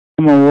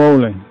mo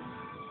wowle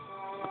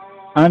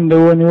ande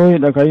woni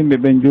woyɗa ka yimɓe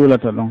ɓen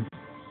juulata ɗon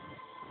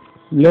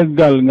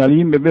leggal ngal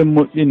yimɓe ɓen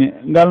moƴƴini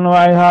ngal no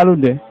wawi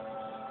haalude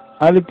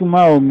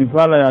alikuma o mi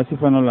falaya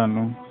sifanolan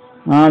ɗum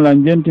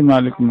lan jentima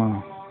alikuma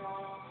o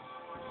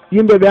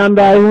yimɓe ɓe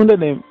annda e hunde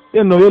ɗe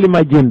ɓen no weli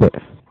majjinde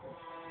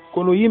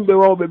kono yimɓe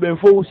wawɓe ɓen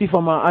fof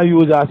sifa ma an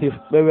Youssouf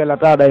ɓe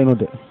welata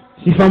ɗaynude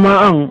sifa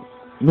ma an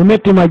no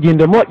metti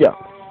majjinde moƴƴa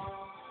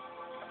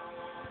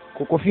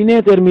koko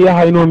finetere mi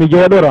yahayno mi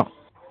jooɗora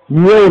mi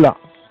wowla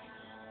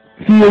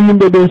fiyo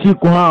yimɓe ɓen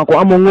sikku ha ko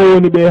amo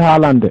ŋowoni ɓe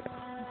haalande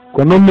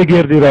ko noon mi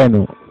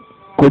gerdirayno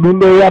ko ɗum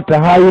ɗo yatta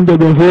ha yimɓe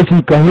ɓen fof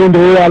sikka hunde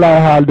woyala e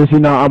haalde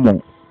sina amon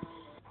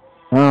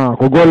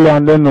ko golle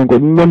an ɗen noon ko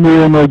ɗum ɗon mi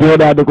wowno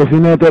jooɗade ko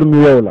finetere mi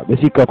wowla ɓe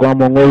sikka ko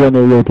amo ŋowoni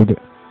e yewtude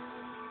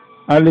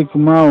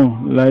alikuma o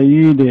la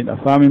yiide ɗa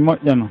faami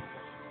moƴƴano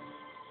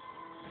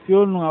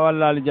fiolnu a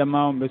wallali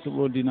jamma on ɓe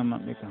suɓo dina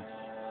maɓɓe kam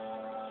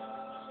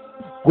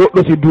goɗɗo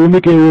si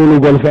duumike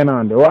wowlugol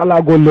fenande o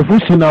ala golle fuu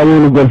sina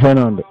wowlugol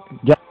fenande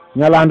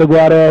ñalande go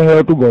ara e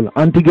hewtugol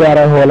an tigui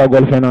ara e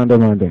hoolagol fenande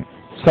ma nde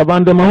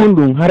sabande ma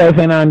honɗum hara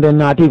fenande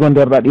naati ko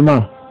nder ɗaɗi ma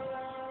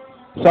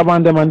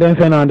sabande ma nden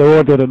fenande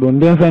wotere ɗon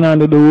nden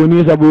fenande ɗo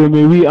woni saabu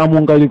mi wi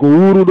amon kadi ko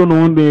wuruɗo no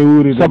wonɗo e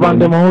wuuri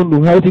sabande ma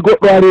honɗum hayti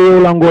goɗɗo ari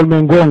wowlalngol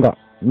men gonga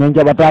min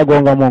jaɓata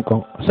gonga mon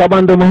kam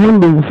sabande ma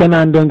honɗum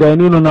fenande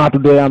gayni no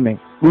natude e amen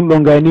ɗum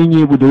ɗon gayni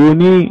ñiiɓude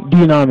woni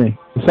diinamen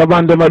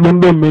sabande ma ɗum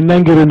ɗon min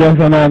nangiri nden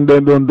fenande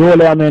ɗen ɗon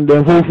doole amen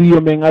ɗen fof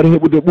fiyo min ari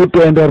heɓude ɓurto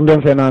e nder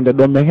nden fenande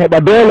ɗon min heɓa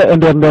doole e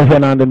nder nden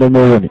fenande nde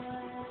min woni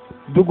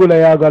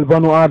dugulayagal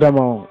banu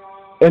adama o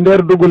e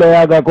nder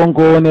dugulayagal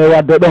konko woni e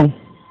wadde ɗon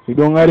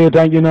iɗon ari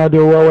tanƴinade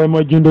o wawa e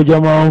majjude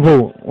jama on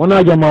fof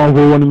wona jama on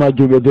fof woni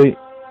majjuɓe dey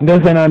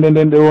nden fenande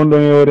nden ɗe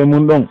wonɗon e hoore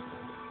mum ɗon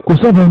ko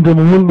sabande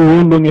mo honɗum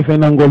wonɗon e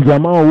fenalngol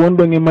jama o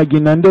wonɗon e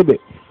majjinande ɓe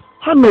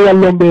hanno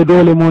wallon ɓe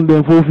doole mon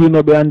ɗen fof fino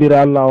ɓe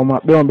andira Allah o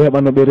maɓɓe on ɓe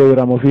heɓa no ɓe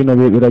rewiramo fino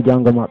ɓe ɓira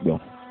janggo maɓɓe on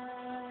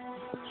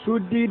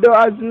suddiɗo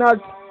asnat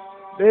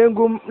ɓe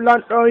ngum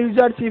lanɗon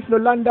Youssouf no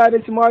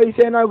landade simo wawi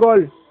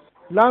senagol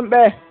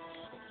lamɓe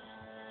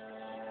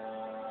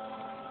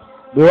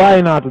ɓe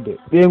wawi natude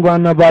ɓe ngu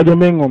annabajo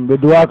men on ɓe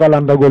duwaka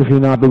landagol fi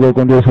natugol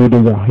ko nde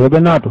suudu ga yoɓe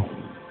naatu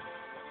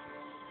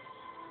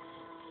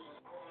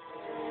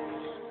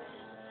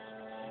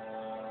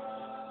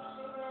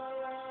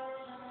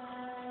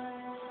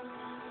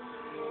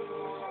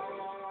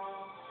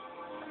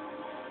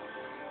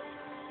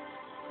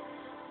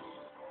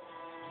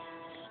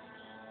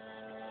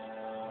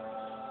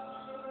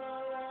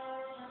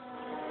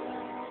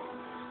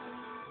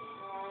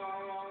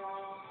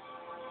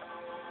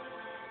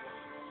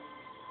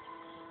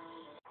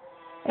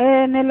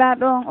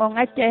nelaɗon on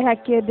acca e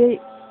hakkede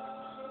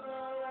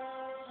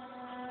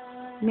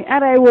mi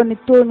aray woni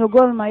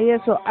toñugol ma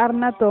yeeso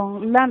arnaton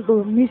lanɗo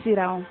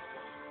misira on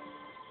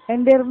e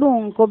nder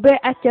ɗum ko be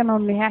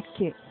accanon mi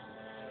hakke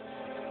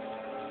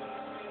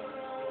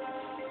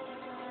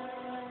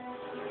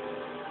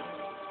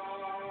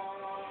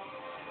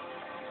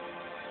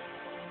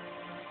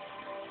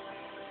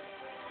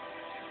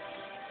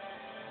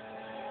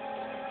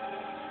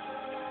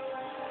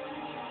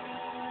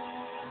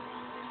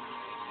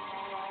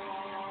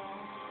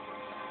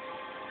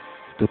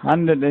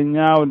hande ɗe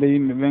ñaawde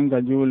yimɓe ɓen ka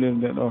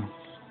juulirde ɗo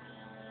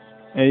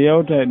e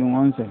yewta e ɗum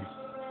on sey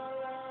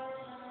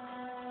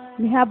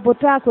mi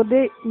habbotako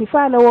de mi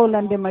faala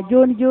wowlandema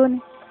joni joni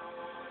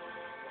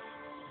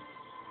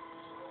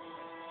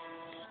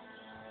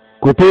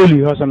ko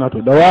peeli Hasanatu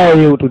ɗa wawa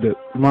yewtude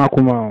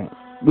makuma o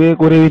ɓe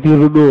ko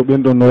rewitirɗo ɗo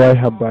ɓen ɗon no wawi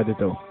habbade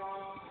taw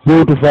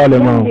yewtu faale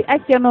ma o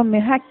accanon mi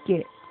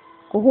hakke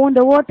ko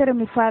hunde wotere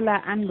mi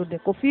faala andude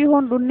ko fi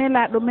honɗum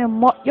nelaɗo men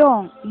moƴƴo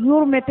on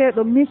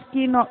yurmeteɗo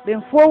miskino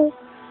ɓen fof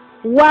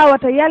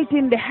wawata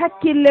yaltinde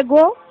hakkille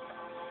goo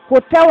ko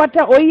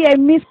tawata o yiya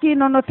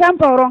miskino no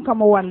tampa o ronka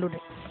mo wallude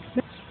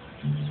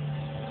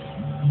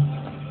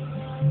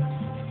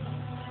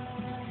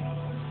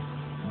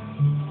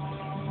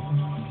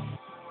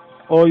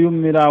o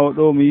yummirawo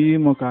ɗo mi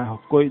yimo ka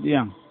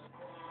koyɗiyam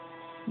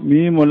mi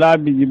yimo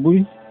laabiji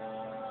buy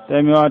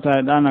tawi mi wawata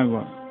e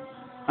ɗanagol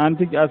an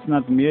tigi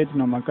asnat mi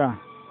yeytinoma ka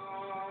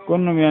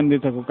kono no mi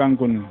andirta ko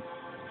kanko ni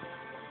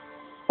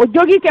o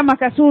jogike ma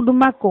ka suudu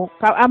makko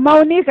ka a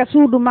mawni ka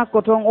suudu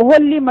makko toon o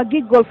hollima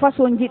giggol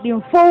façon ji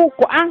ɗin fof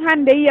ko an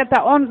hande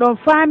yiyata on ɗon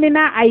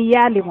faamina a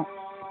yiyalimo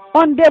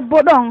on debbo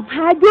ɗon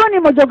ha joni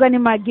mo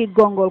joganima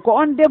giggol ngol ko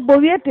on debbo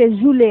wiyete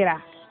Julera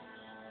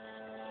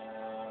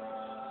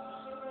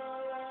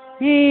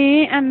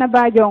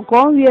annabajo on ko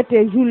on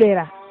wiyete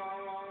Julera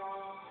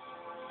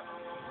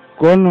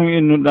kono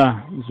innuɗa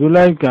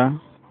Zulayka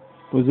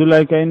ko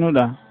Zulayka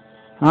innuɗa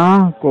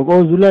ko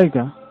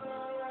Zulayka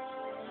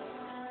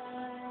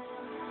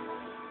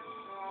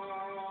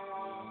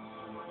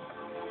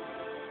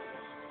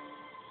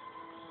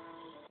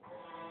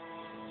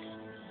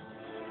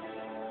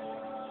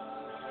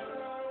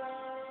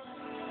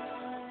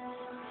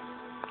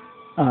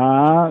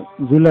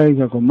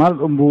Zulayka ko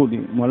marɗo mbuuɗi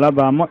mo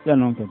laba moƴƴa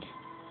noon kadi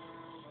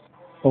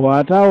o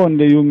wata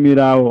wonde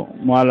yummirawo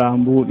mo ala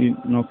mbuuɗi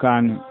no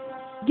kaani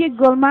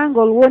giggol ma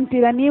ngol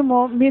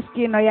wontiranimo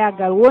miskino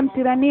yagal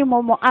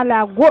wontiranimo mo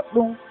ala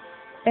goɗɗum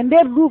e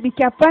nder duuɓi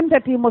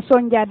 30 mo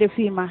soñjade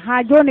fiima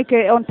ha joni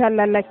ke on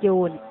tallallakke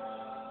woni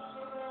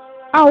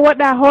an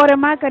waɗa hoore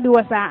ma kadi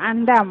wasa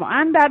andamo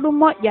anda ɗum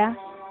moƴƴa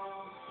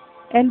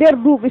e nder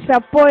duuɓi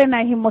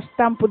 14 himo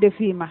tampude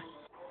fiima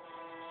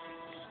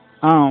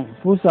an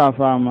fusa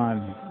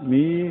famade mi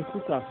yi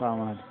fusa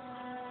famade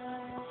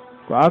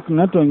ko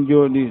akna toon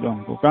jooɗi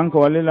ɗon ko kanko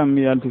wallilam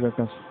mi yaltika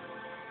kaso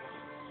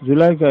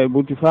Zulayka e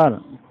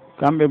Butifar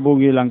kamɓe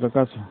bogilan ka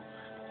kaso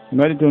mi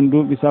waɗi toon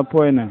duuɓi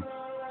 14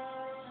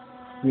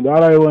 miɗo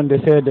ara e wonde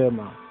seede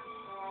ma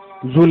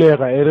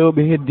Zuleyka e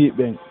rewɓe heddiɓe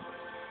ɓen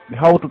ɓe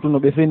hawtutuno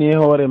ɓe feni e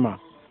hoore ma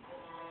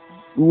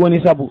ɗum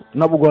woni sabu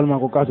naɓugol ma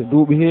ko kaso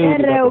duuɓi heewɗi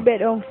en rewɓe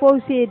ɗon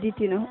fof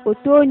seeditino o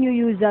tooñu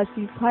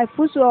Youssouf hay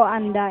fus o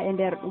annda e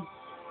nder ɗum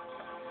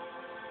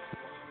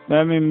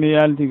ɓamin mi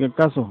yalti ka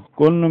kaso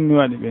konnum mi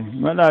waɗi ɓe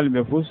mi waɗali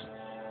ɓe fus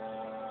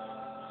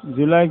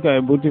Zulayka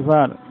e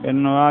Butifar ɓen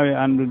no wawi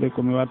andude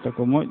komi watta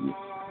ko moƴƴi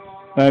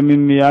ɓaymin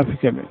mi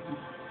yaafike ɓe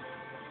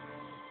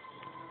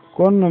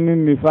kono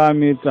min mi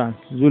faamirta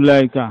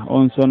Zulayka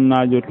on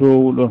sonnajo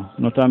towuɗo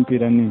no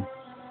tampira ni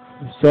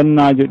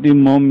sonnajo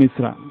ɗimmo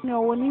Misra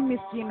no woni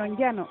miskino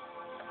jano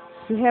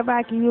si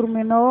heɓaki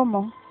yurminowo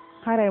mo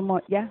haray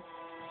moƴƴa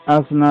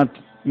Asnat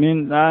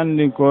min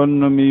ɗanndi ko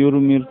no mi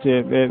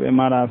yurmirte ɓe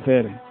mara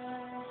feere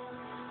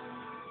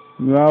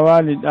mi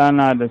wawali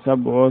ɗanade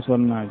sabu o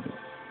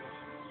sonnajo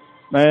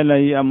ɓayla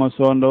yiyamo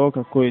sondowo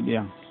ka koyɗi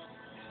am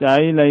si a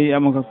yila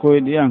yiyamo ka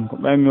koyɗi am ko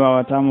ɓay mi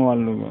wawatamo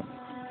wallugo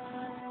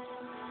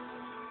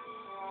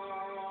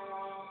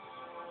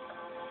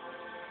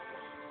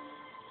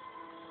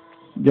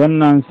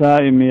jonnan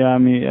sa'i mi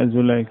yaami e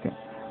Zulayka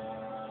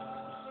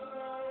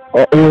o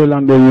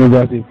woylanɗo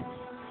Youssouf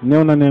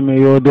newnaneme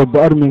yo debbo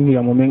ar min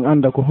hiyamo min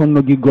anda ko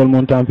honno giggol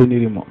mon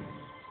tampinirimo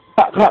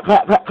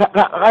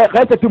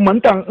hayta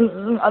timman tan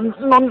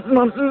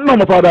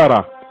nomo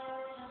fadara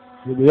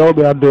yoɓe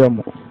yawɓe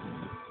addoyamo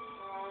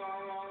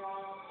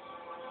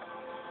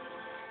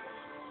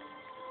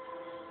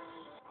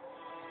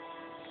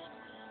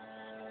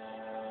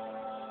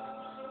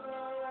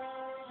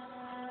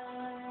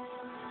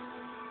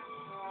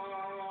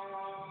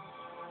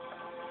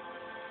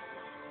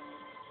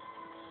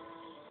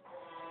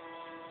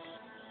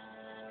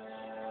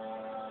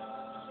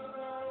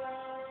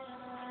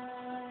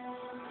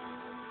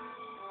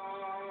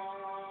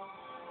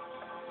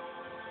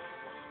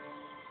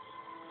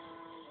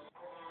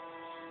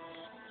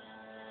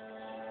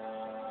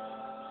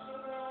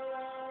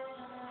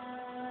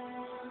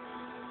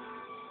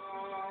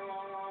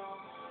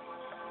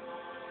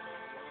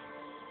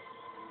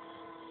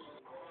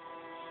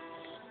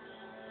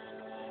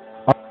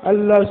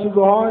Allah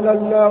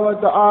subhanallah wa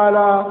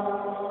ta'ala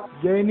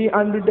jeyni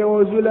andude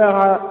o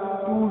Zuleyka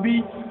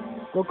tuubi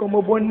koko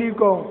mo bonni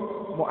kon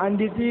mo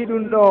anditi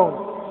ɗum ɗon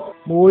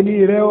mo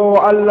woni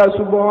rewowo Allah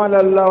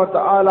subhanallah wa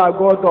ta'ala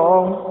goto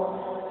on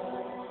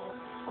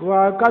ko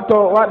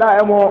kato waɗa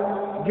emo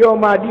gi'o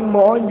ma dimmo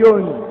on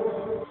joni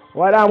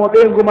waɗamo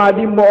ɓeygu ma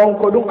dimmo on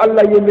ko ɗum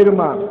Allah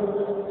yemirma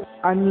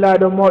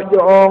anlaɗo moƴƴo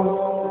on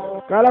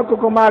kala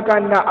koko ma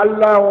kanna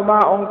Allah o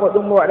ma on ko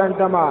ɗum mo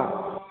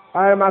waɗantama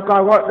ay ma ka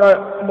goɗɗo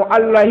mo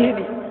Allah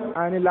hiɗi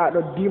ani laaɗo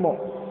dimo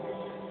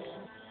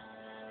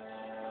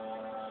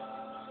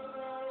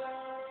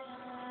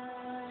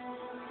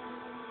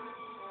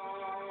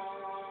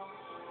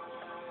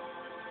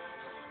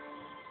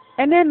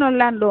enen noon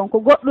lanɗon ko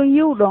goɗɗum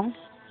yiwɗon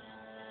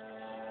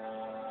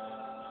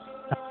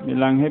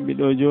milan heɓi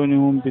ɗo joni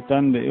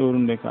humpitande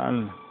iwrude ka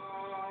Allah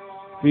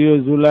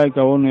fiyo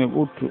Zulayka wonu e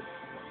ɓuttu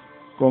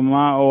ko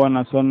ma o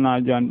wona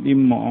sonnajo an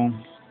ɗimmo on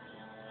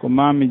ko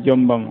ma mi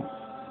jomba mo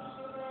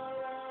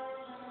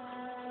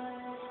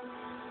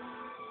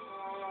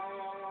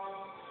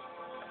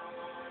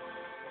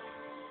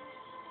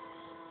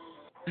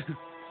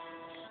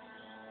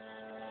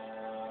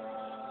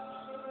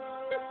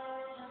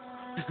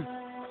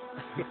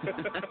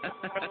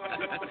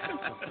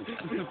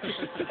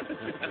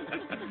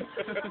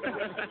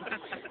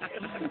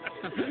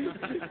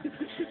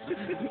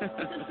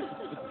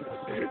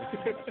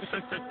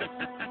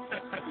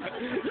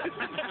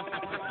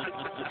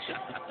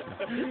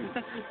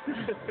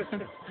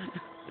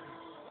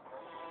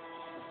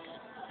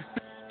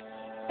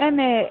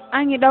ene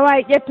an hiɗa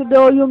wawi ƴettude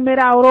o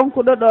yummirawo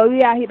ronkuɗo ɗo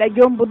wiya hiɗa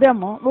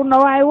jombudemo ɗum no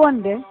wawi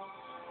wonde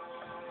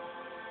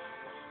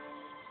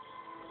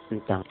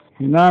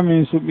hina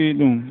min suɓi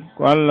ɗum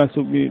ko Allah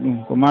suɓi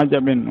ɗum ko ma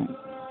jaɓen ɗum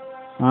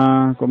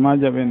ko ma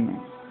jaɓen ɗum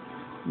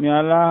mi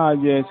ala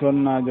haaji e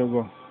sonnajo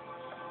goo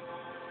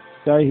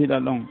tawi hiɗa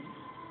ɗon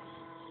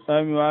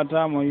tawi mi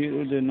watamo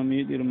yiɗude no mi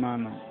yiɗirma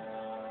noon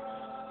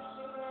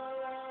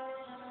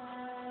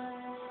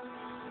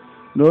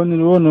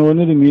ɗoniri wo no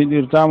woniri mi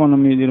yiɗirtamo no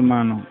mi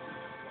yiɗirma noon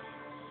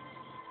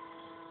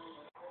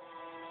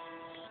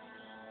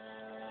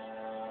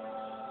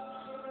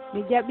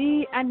mi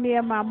jaɓi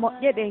anniyema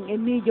moƴƴe ɗen e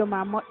miijo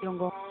ma moƴƴo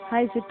ngo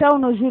haysi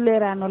tawno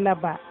julera no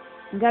laba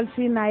ngal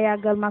sina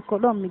yagal makko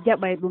ɗon mi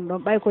jaɓay ɗum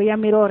ɗon ɓay ko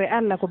yamirore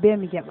Allah ko be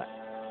mi jaɓa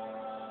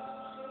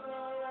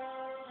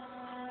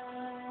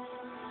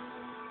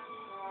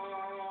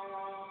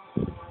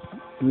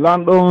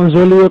lanɗo on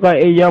joliyoka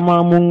e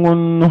yama mum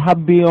on no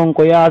habbi on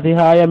ko yaati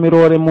ha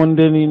yamirore mon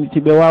ndeni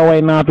tiɓe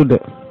waway natude.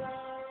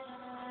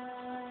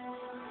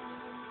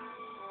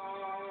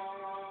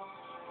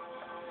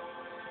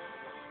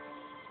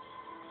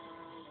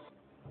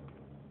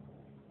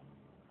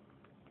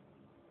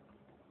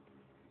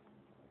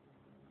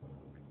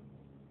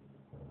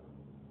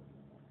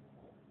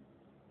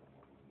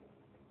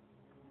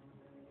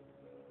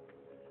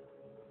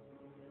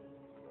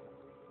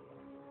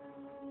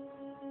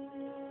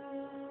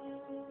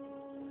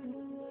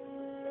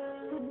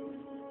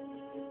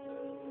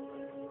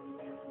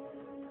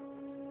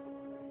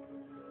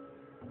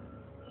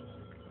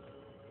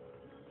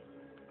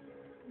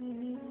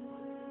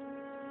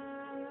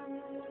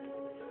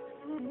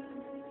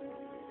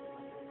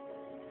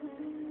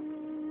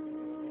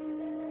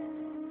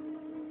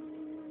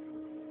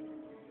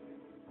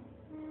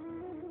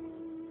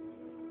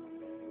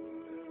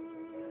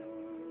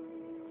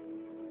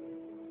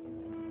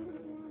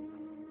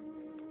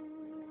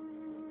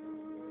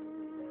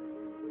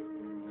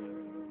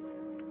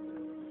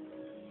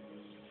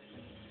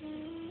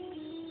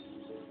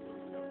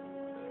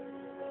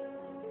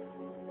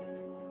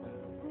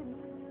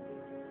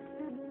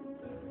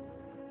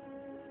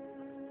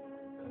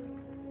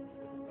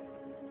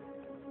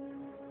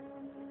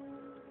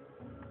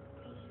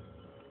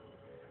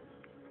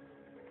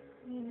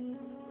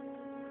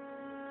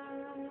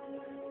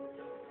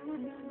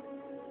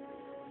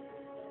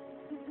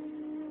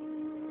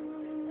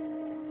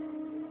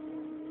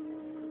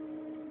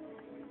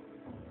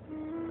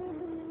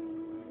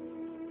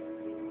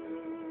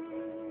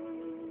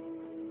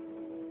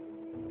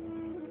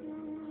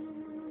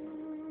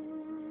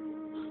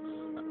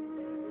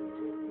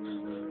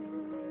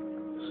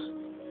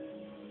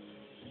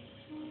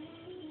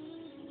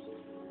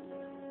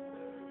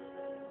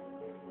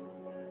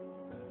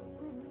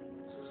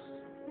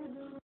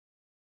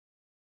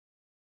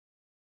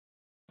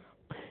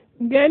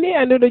 Gani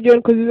anduɗo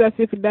joni ko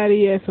Youssouf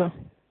dari yeeso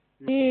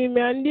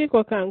mi andi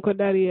ko kanko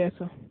dari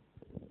yeeso.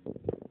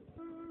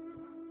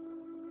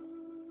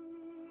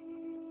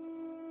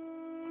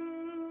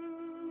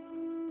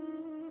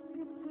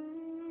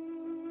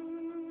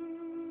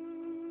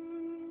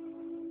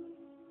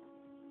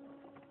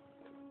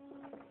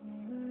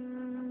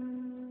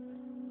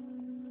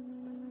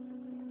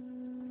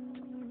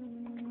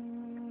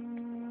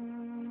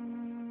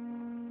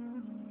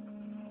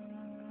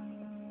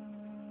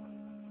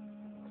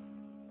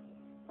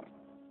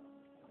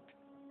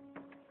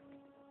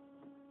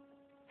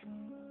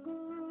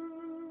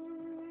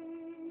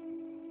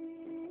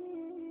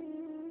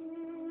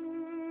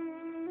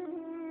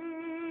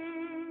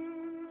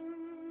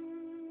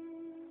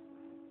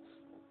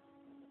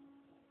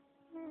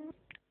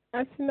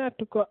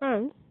 Asinatu ko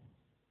an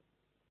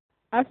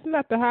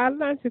Asinatu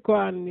haalnansi ko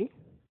an ni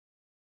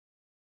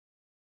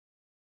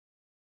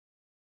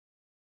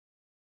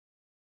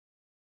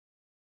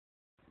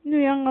nu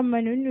yanga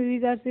manu nu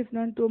Youssouf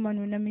non to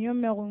manu na mi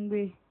yomme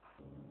gongbe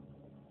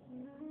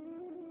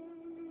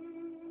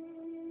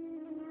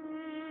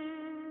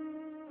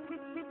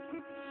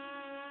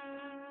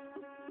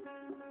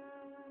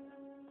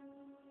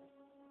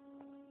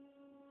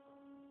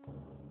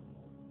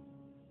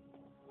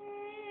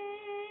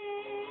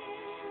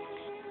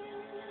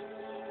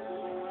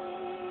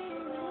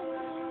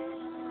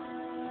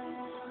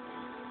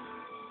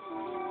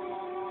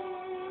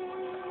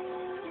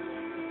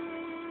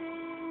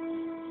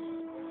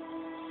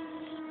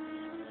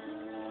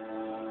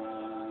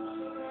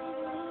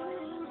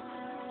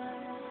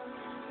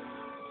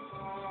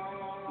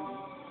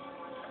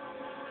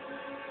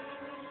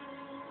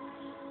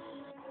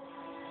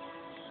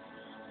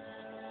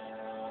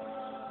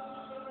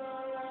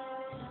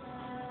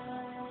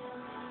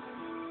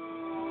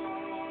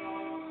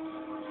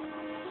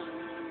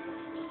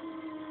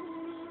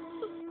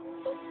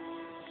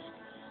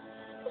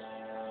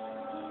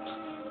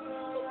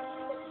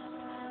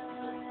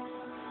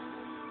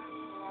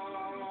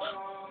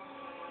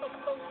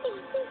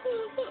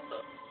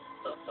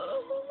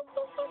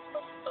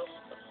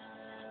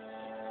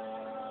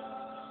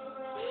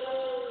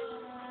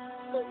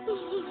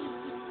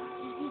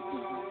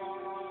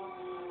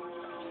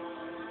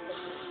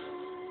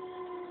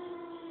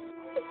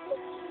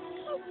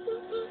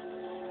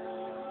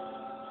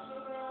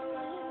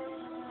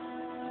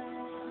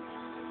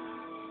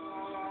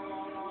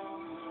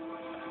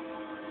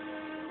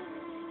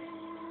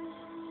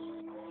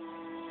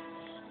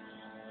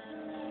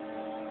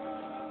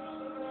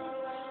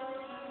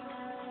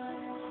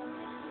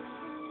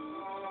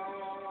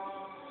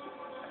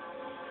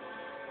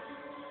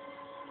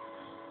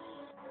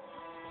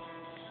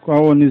ko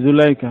woni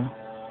Zulaika.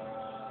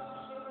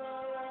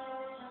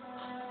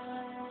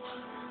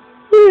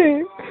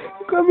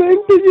 komin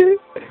tiji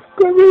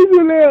komin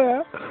Zulaiha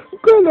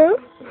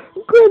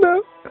kono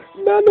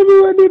nanu mi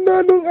woni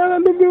nanu ala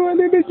no mi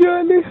woni ni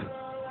joni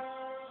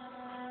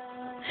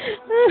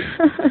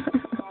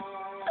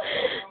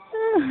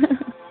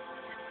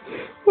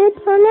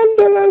wata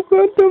landola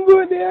konto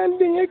mboɗi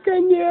andi e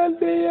kañi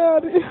alde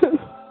yaari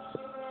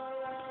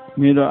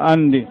miɗo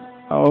anndi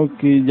a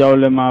okki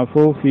jawle ma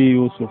fof fi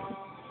Youssouf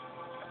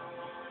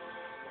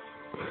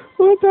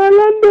wota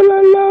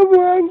landolal laamu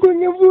an ko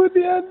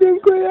ngeɓuuɗi addin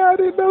ko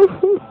yaari ɗow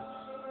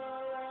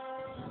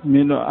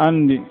miɗo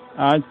anndi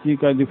a acci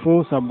kadi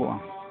fof sabu an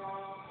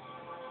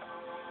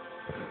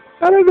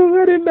ara ɗum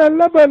harinɗan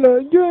laɓano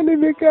jooni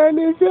mi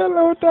kaani fiyala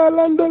wota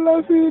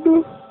landolal fii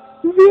ɗum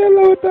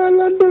fiyala wota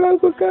landolal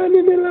ko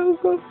kaaninilan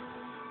ko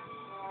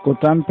ko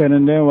tampere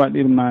nde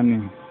waɗirma ni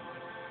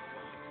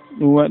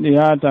ɗum waɗi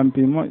haa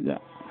tampi moƴƴa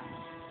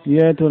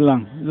yeeto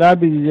lan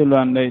laabiji jelo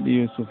an ɗayɗi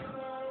Youssouf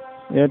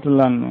yeeto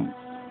lan ɗum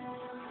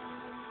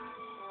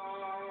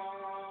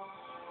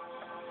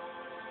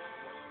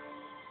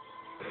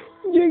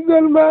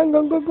jiggol ma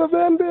ngon koko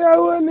ɓernde a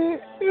woni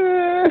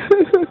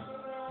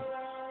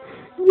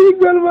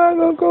jiggol ma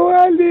ngon ko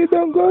waali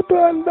ɗon ko to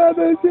annda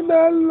ɗo sina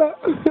Allah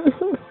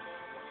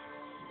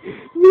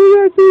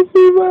miyati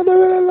fimaɗo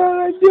welala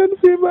a jon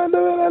fimaɗo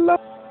welala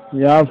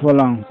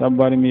yaafolan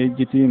sabbari mi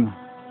yejjitima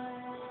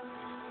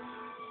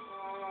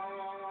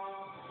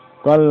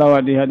ko Allah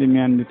waɗi haɗi mi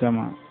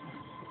annditama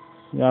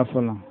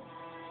yaafolan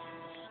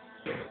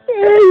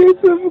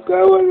Youssouf ko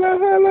walla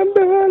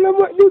haalande haala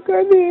moƴƴu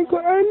kani ko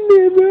anndi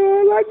mi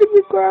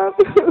walagmi ko am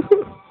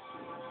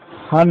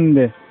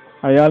hannde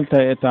a yalta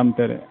e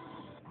tampere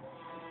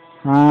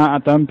ha a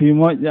tampi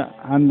moƴƴa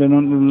hannde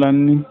noon ɗum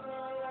lanni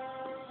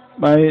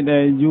ɓayɗa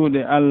e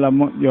juuɗe Allah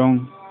moƴƴon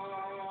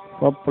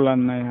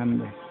fopplannayi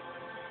hannde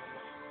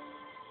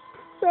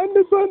hannde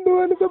gonɗum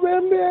woni ko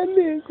ɓernde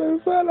anni koye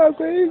faala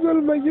ko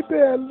yigol ma gite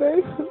hannde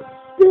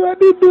mi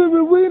waɗi duuɓi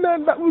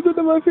ɓuynan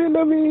ɗaɓɓutudema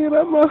fino mi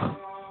hirama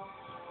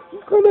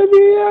kono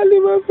mi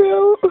yaalima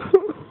few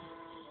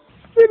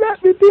mi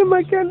ɗaɓɓitima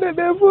kende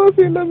ɗe fof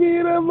fino mi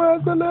hirama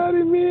kono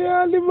ari mi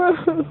yaalima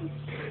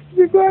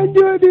siko an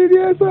jooɗiɗi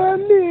yeeso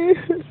anni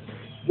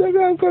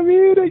sagan komi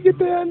hiira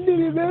gite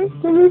anndiri ɗen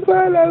komi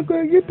faala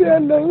koye gite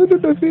annden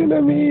huduɗo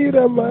fino mi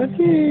hirama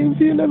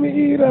fino mi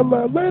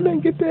hirama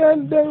ɓaynon gite an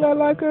ɗen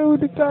ala koye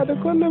huditade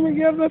kono mi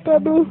gerdata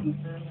ɗum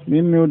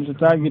min mi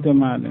udditata gite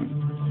maɗen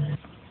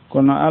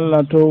kono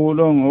Allah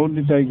towuɗon o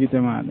uddita gite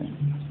maɗen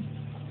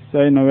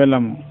sayno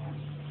welamo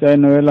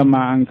sayno welama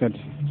an kadi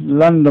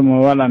lando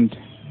mo waɗante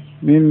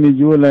min mi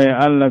juula e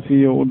Allah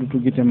fi o uddutu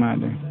gite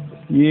maɗen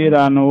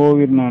yiira no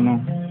wowirno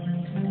noon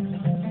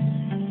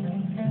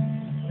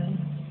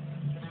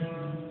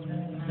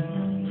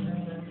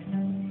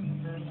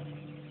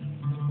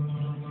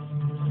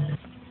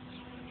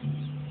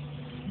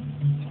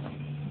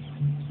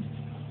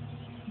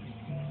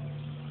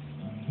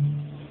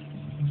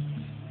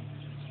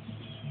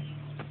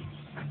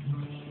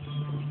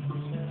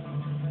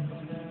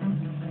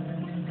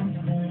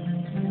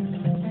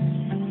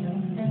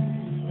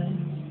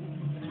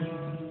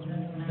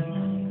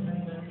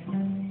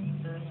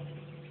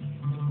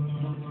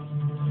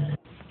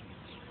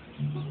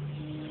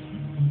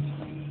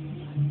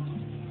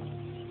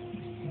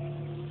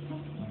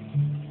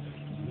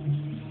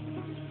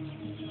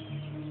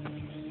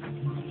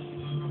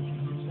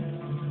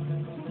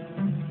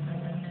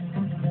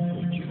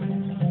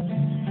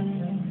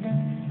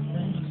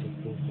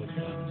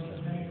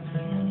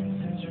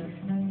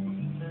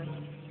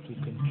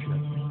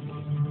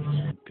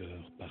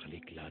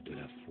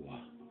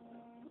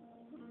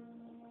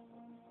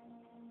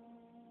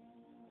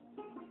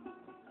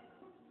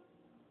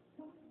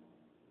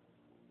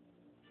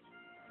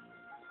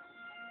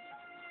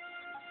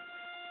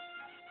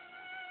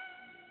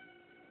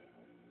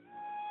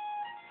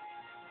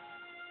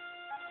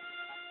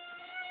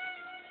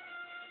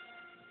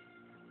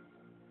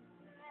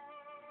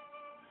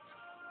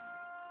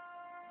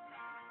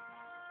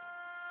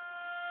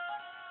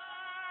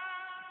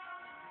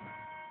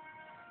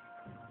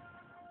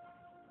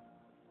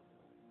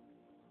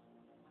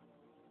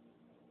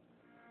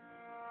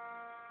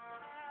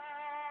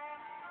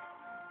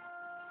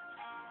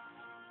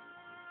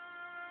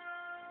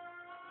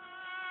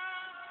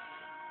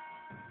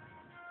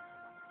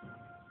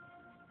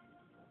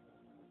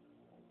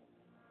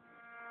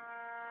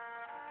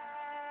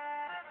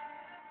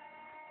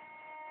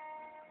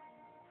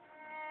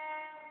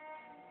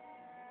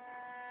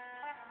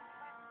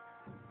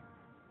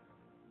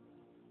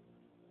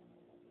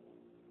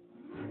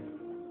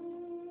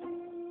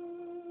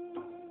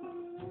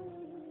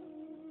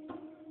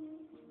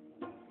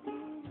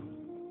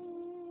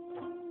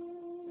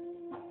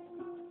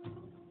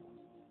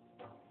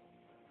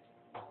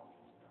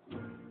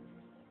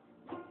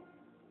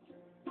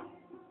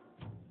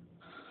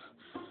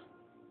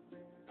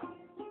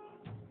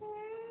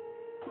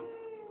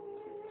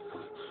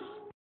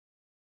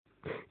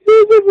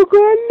Youssouf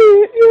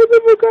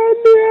ko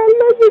anni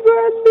Allah ko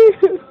anni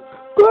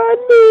ko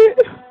anni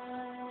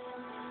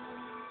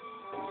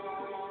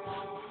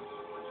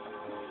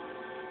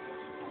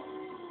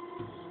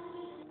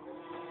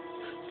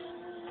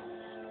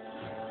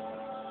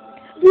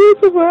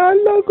Youssouf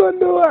Allah kon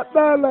ɗo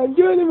waɗɗala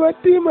joni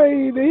wattima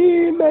yiide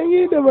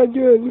nangiidema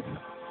joni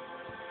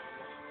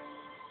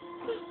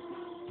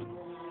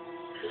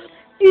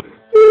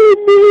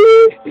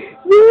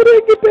mi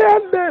regite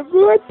ande mi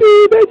watti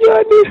yiide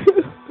joni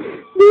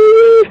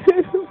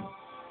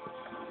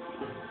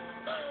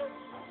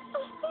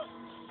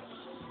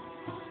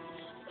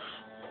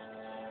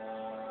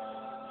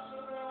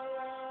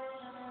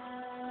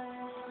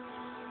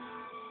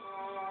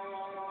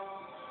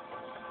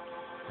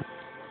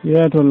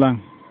yeeto lan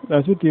ɗa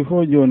sutti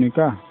fof jooni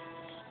ka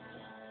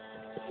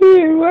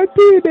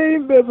wattiide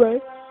yimɓe bay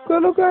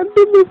kono ko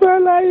anndi mi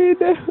faala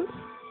yiide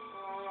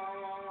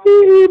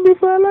mi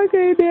faalaka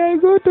yiide hay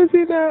gooto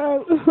sina an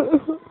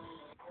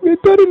mi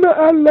torino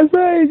Allah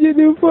saayiji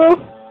ɗin fof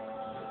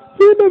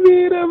fino mi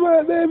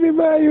hiramaɗe mi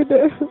maayude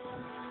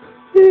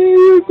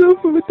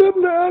Youssouf mi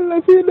torno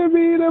Allah fino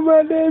mi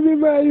hiramaɗe mi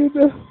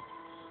maayude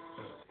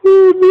mi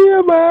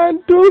yiyama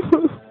antu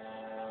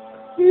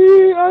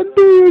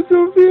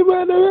Youssouf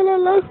fimaɗo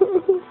welala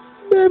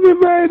ɓe mi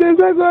maayde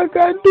sago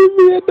ka antu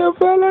mi yeddo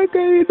faalaka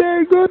yiide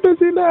hay gooto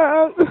sina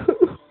an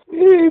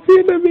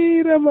fino mi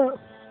hirama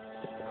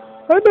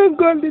onon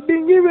golɗi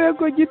ɗin yimɓe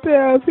ko jitte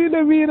a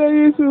fino mi hira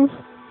Youssouf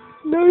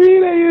no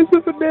wiira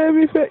Youssouf nde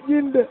mi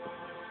feƴƴinde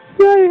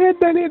so a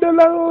heddaniɗo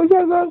lan o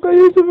sagon ko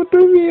Youssouf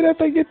tum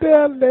wiirata gitte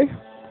hannde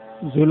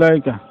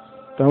Zulayka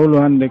tawlu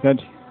hannde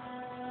kadi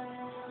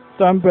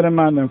tampere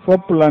ma nden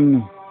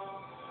foppulanni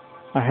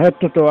a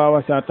hettoto a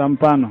wasi a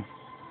tampano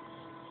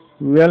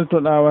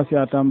weltoɗa wasi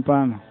a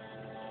tampano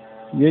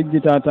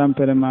yejjita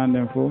tampere ma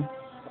nden fof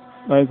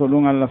ɓay ko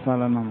ɗum Allah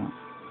falanoma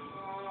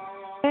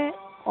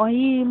on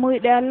yii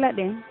muyɗe Allah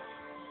ɗen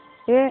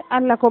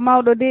Allah ko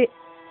mawɗo de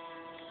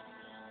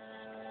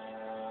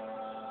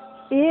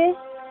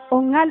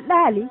on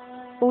ngalɗaali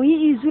on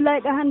yii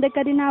Zulayka hannde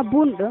kadi na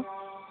bunɗo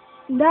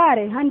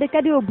ndaare hannde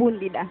kadi o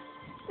bunɗiɗa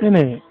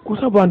ene ko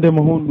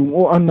sabandema honɗum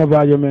o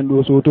annabajo men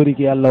ɗo so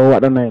toriki Allah o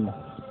waɗanaymo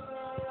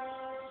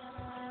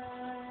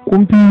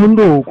kon piwon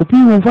ɗo ko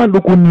piwon fan ɗo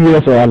konni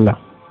yeeso Allah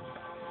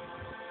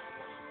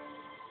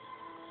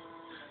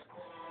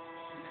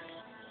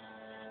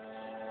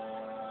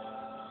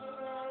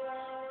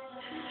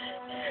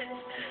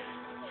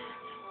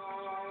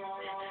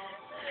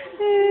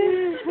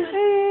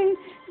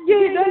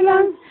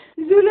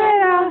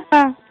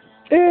Zulaya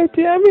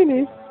ti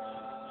amini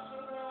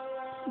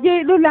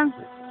jeyɗo lan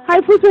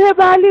hay fuu so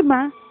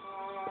heɓaalima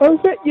on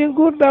feƴƴi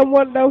gurdam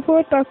wonɗam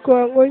fof takko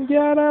an on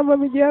jarama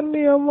mi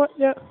jarni o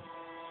moƴƴa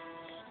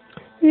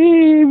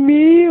mi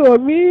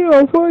yi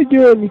o fof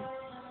joni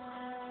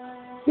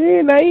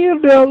na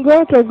irde on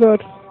goto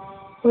goto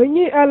on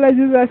yi Allah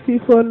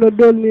Youssouf on no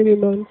dolniri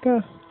noon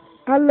ka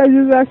Allah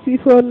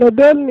Youssouf on no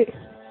dolni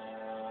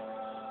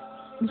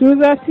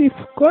Youssouf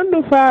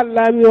konɗum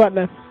faalɗa mi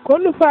waɗan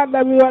konɗum faalɗa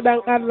mi waɗan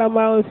Allah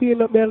ma on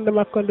fiino ɓernde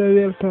makko nde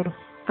weltoro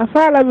a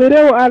faala mi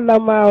rewo Allah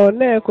ma o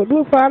ne ko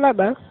ɗum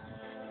faalaɗa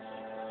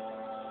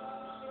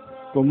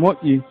ko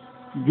moƴƴi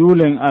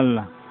juulen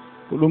Allah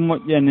ko ɗum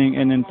moƴƴanen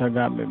enen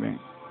tagaɓe ɓen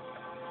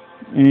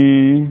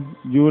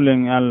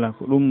juulen Allah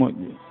ko ɗum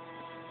moƴƴi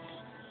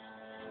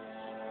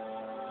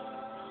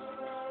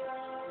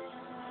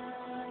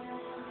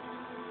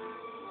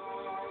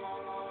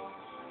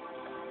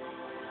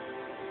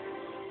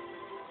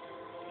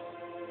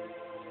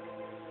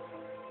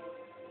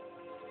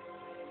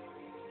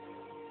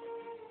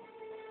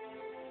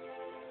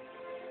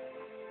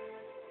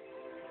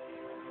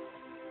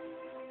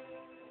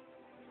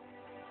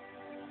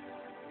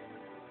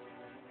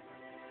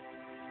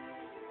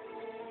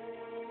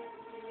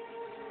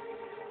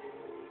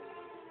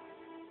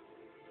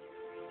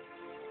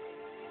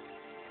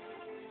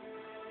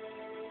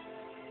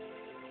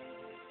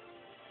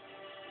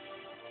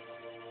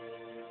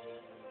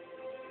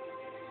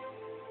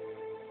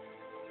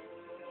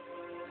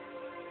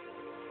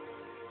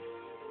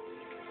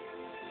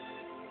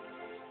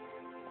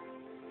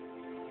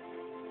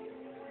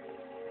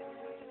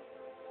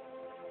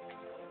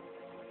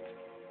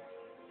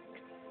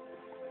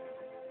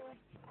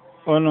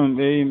onon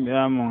ɓe yimɓe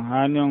amon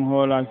hani on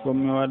hoolaki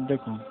komi wadde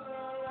ko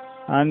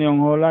hani on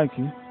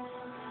hoolaki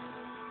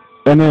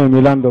ene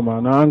mi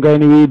landoma no an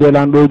gayni wiide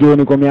lanɗo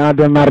joni komi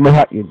aden marɗo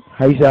haqqil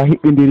hay sa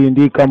hiɓɓidiri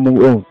ndi kammum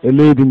on e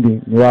leydi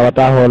ndi mi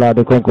wawata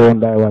hoolade konko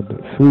wonɗa e wadde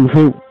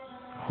few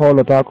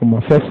hoolotako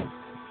ma fes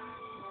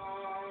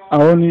a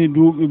woni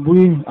duuɓi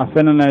buyi a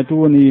fenanay to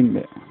woni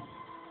yimɓe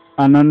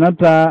a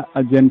nanata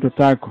a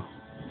jentotako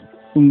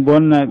ɗum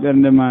bonna e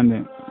ɓernde ma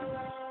nden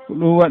ko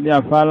ɗum waɗi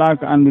a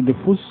faalaka andude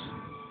fus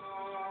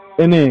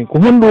ene ko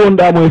honɗum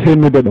wonɗamo e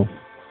femnude ɗon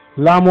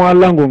laamu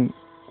Allah ngon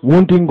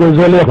wontingo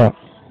Zuleyka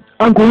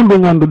an ko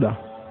honɗum ganduɗa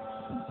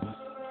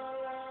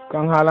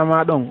kan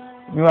haalama ɗon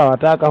mi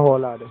wawataka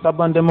hoolade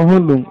sabbandema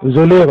honɗum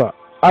Zuleyka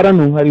ara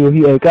num hari o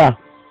hiyay ka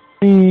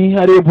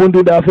hari o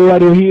bonduɗa few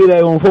hari o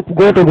hiiray on fof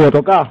goto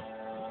goto ka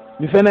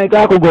mi fenay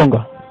ka ko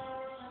gonga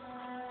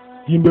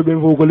yimɓe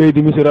ɓen fof ko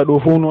leydi Misira ɗo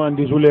fof no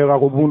andi Zuleyka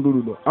ko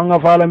bunɗuɗo ɗo an a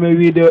faalame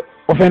wiide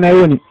o fenay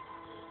woni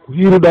ko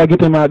hiiruɗa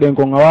guite maɗen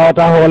kon a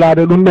wawata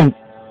hoolade ɗum ɗon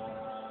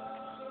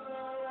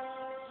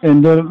e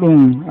nder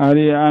ɗum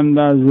ari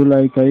anda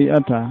Zulayka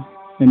yi'ata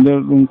e nder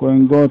ɗum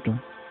koyen gooto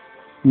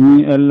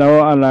ni ella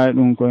o ala e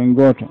ɗum koyen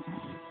gooto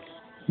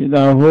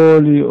hiɗa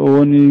hooli o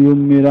woni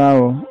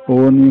yummirawo o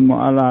woni mo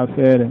ala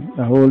feere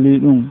a hooli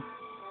ɗum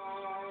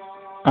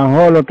a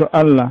hooloto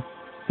Allah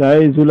sa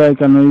yi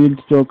Zulayka no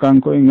yiltito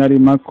kanko e ngari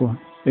makko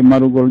e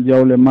marugol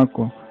jawle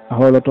makko a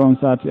hooloto on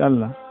saati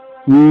Allah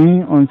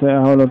on say a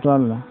hooloto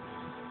Allah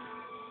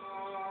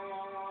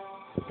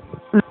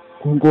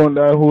ko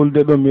gonɗa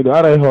hulde ɗon miɗo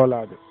ara e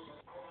hoolade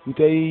mi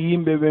tawi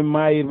yimɓe ɓen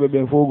mayirɓe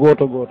ɓen fof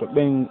goto goto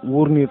ɓen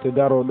wurnirte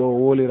daro ɗo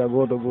wolira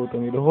goto goto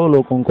miɗo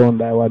hoolo kon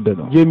gonɗa e wadde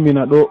ɗo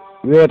jemmina ɗo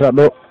weeta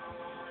ɗo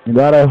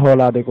miɗo ara e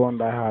hoolade ko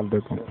wonɗa e haalde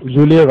ko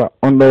Zulira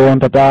on ɗo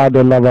wontata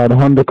de labaɗo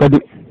hande kadi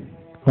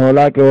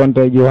hoolake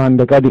wonta e jiw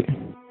hande kadi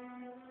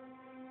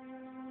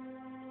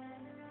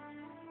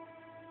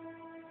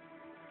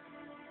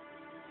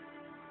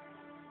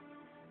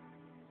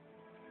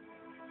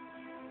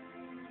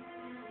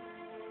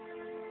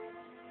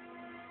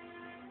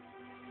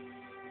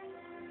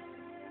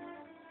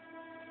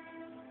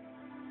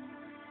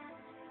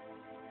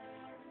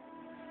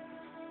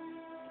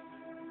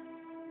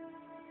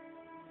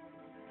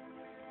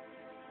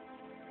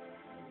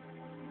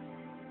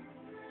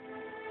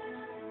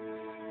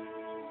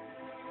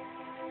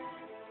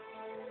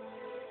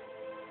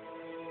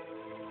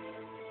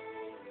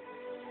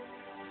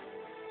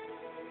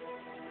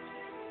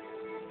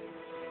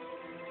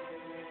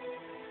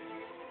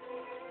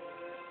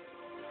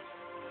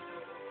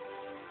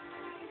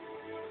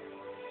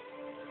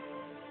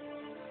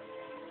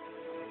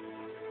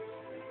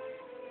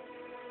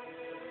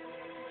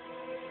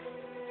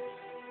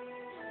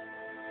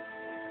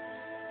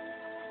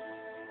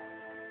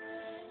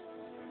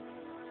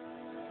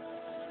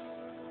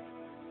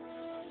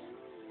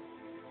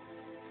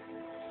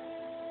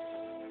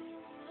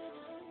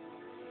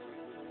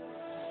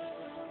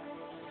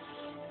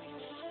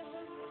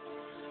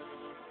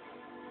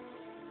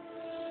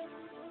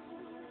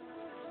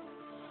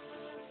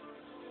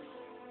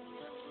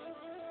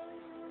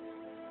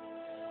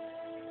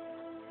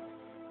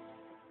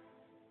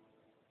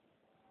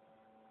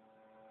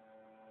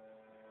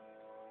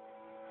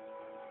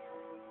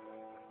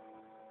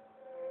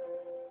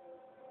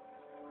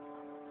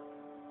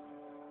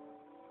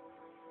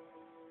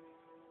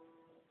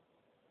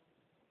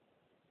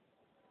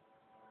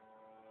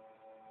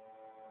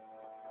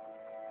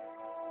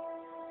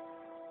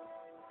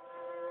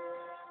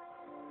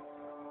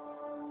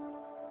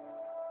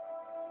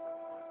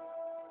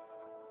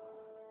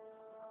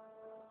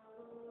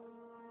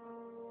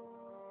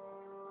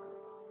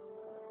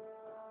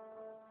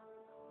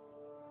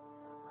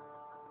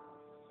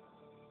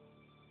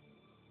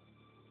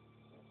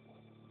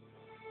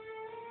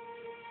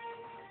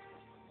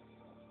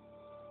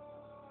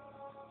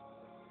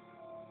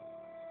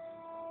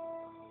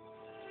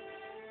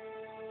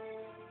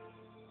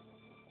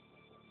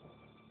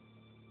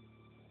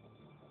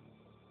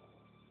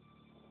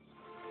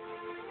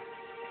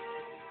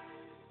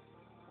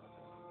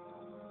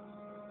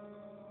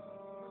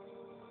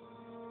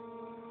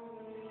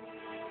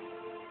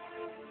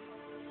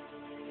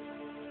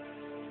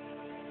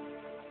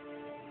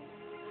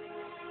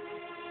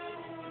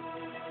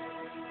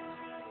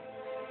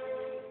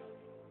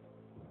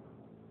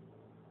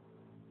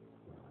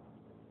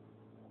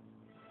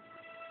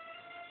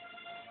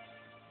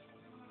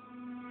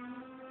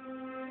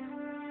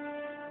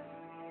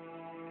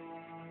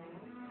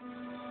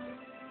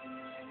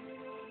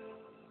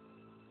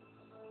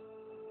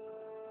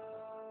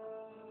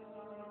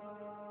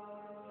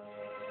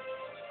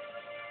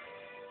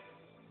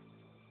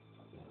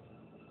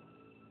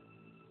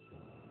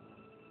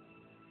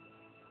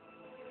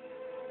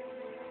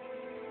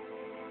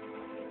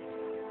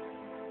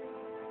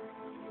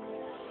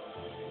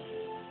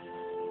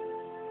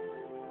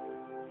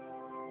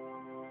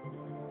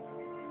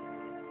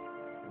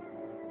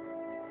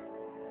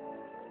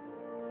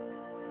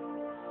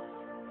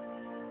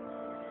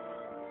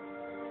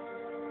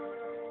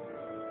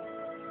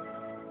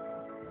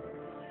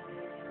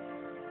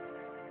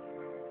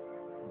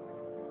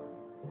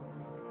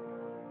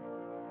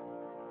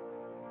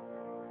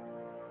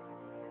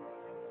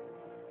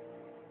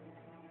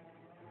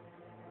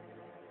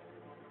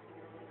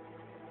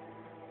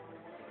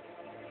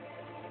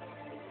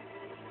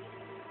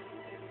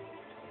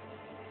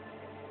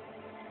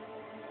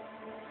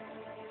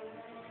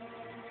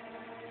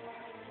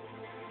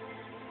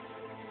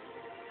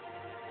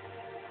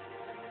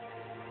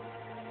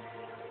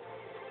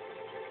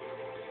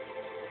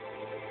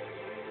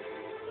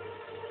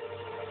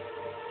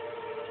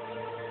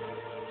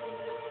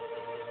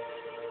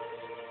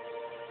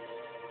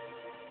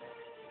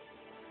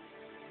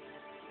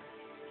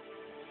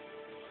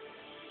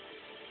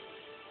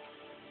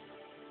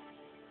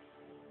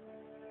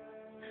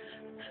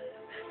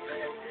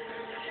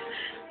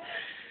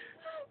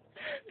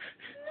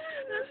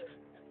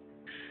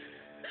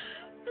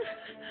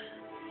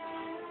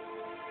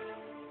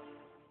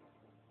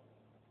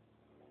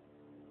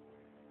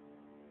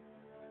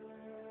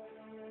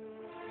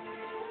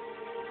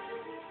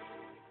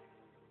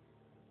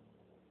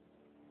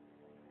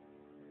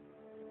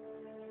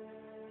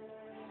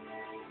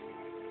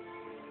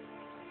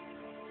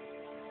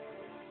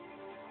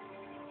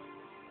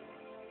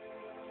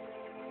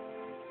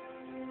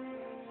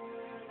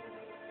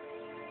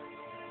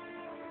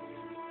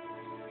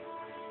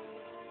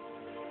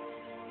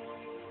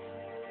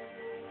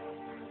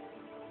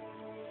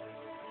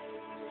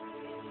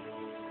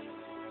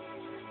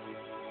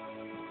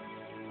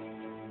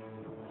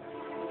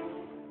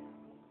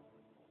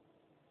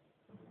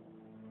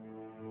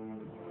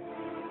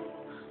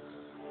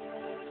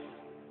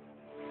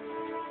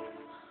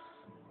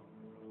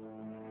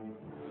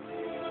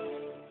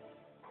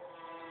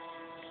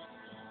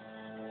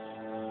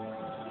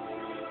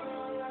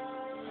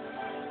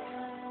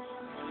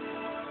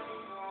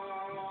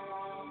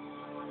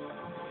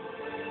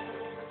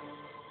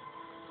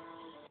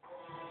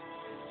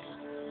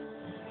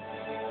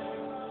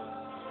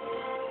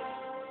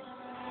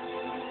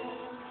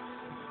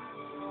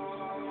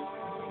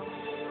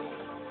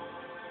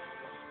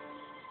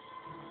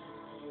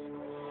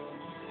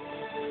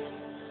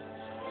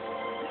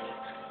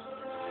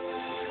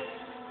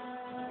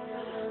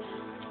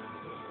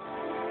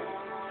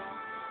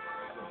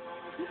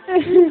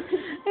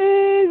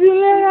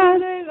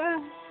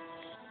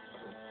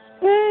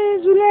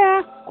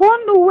Zuleya ko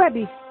on ɗum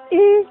waɗi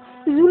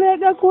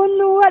Zuleyga ko on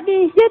ɗum waɗi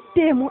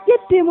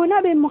ƴettemo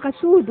naɓen mo ka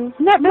suudu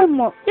naɓen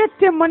mo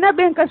ƴetten mo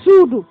naɓen ka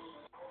suudu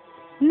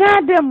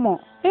naaden mo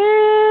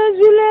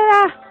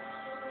Zuleya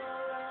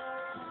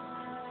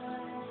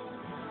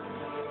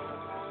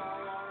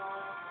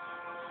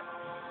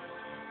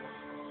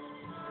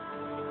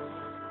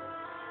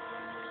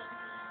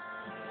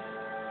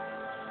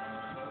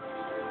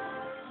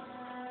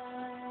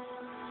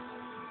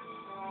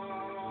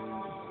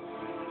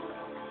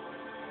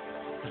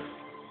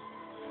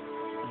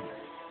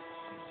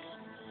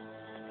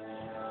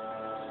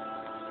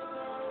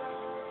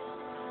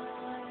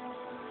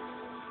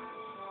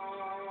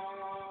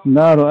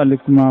ndaaro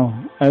alikma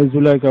ay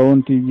Zuleyka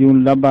wonti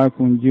jiwun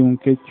labakum jiwun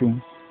keccum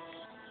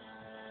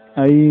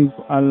ayi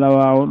ko Allah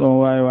waawɗon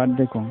waawi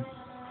wadde kon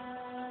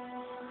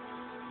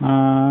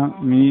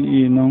mi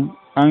yii noon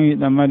an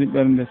yiɗa mari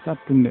ɓernde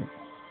sattunde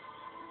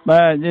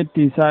ɓaya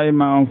ƴetti sa'i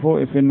ma on fof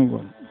e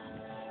fennugol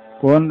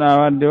ko wonɗa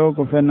wadde o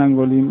ko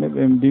fennalngol yimɓe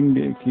ɓen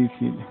bimbi e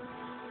kiikiiɗe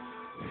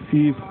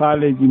fii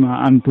faaleji ma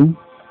antum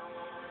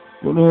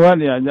ko ɗum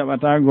waɗi a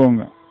jaɓata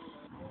goonga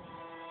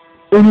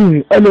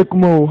alek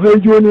maw hay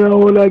joni a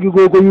hoolaki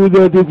koko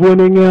usati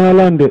fone ŋe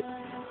haalande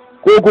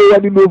koko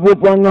waɗi ɗo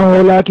fof an a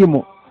hoolaki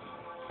mo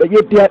ɓe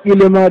ƴetti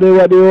haqqille maɗa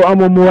waɗi o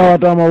amo mo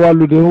wawatama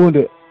wallude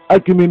hunde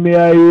accumi mi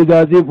yaha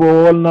usasi fo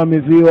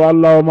wolnami fi o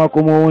Allah o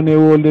makko mo woni e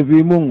wolde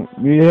fi mum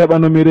mi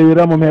heɓano mi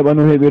rewiramo mi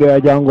heɓano heɓire a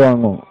janggo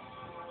an o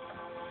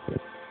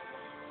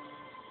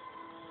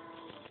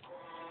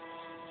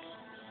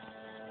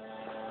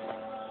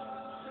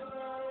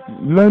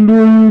landu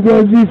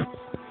usasi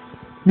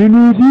min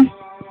usi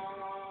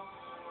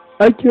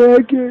acce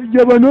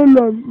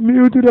jaɓanollam mi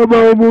iwtira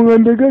ɓawo mo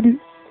gande kadi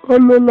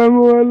hollollam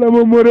o allamo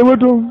mo rewa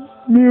toon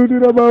mi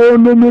iwtira ɓawo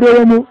on noon mi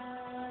rewa mo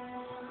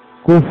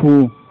ko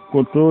fuu ko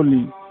tooli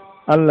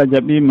Allah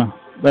jaɓima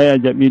ɓay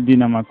a jaɓi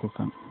dina makko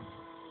kan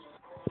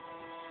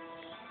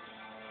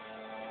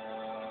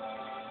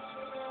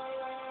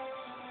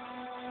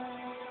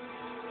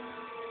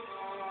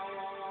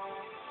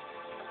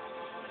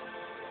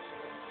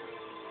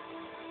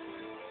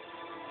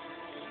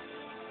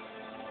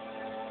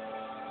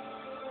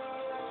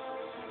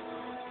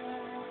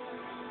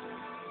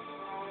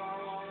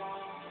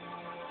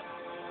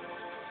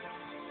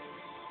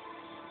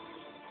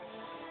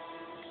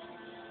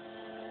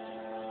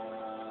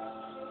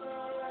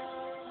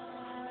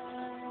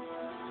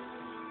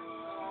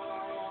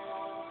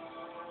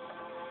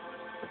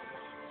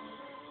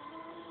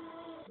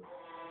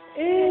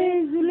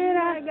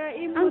Zuleyga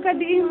an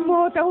kadi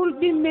immo tawul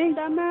ɓimme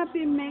dama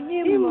pimmen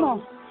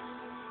immo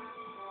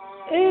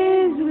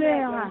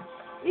Zuleyga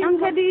an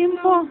kadi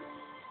immo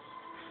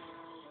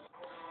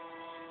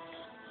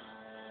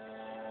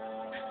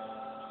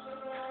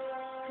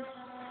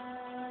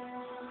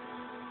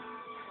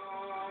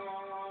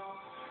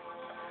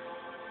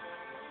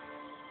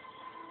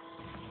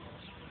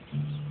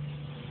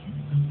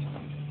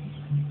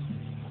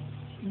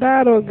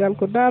daarogal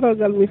ko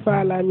daarogal mi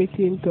faala mi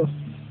tinto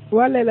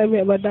walla mi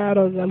heɓa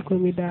daarogal ko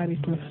mi daari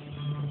toon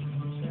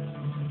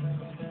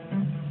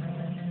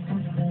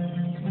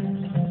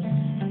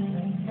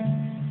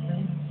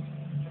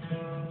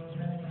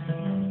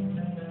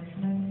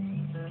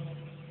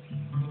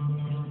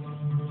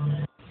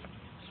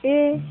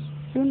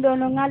ɗum ɗo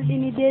no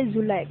ngalɗini de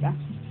Zuleyga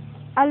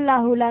Allah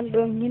hulan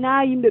ɗon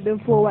hina yimɓe ɓen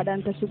fof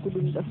waɗanta suku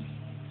ɗum ɗon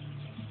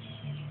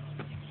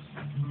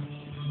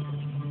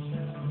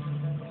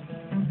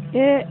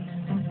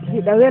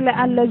hiɗa wele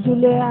Allah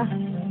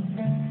Zuleya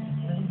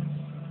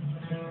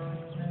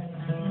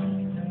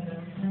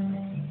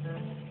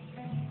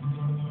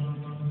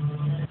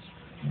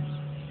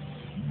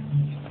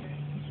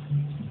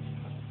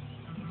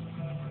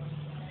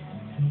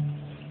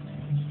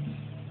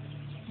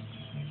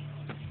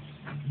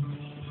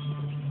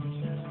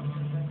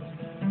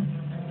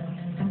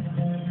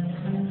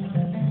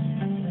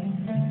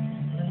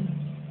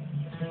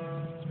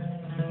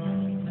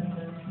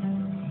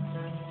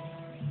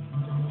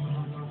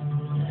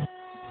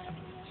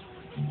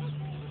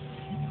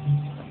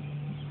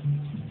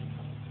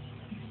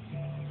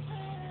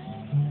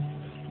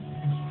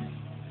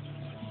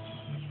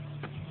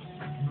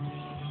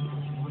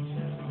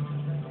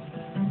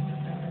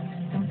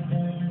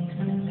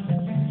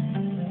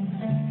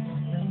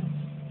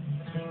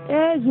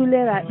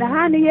Zuleyga ɗa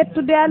hani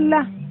yettude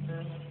Allah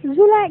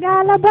Zuleyga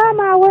ala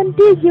bama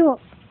wontijo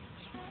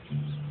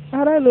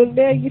ara non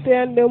ɗe gite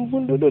an ɗen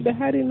bunduɗuɗe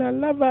harina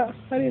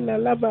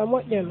laba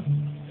moƴƴano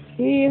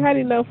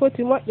harina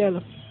foti moƴƴano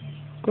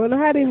kono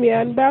hari mi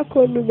anda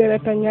konnuɓere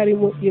tan hari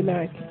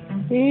moƴƴinaki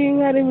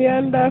hari mi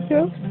anda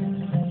few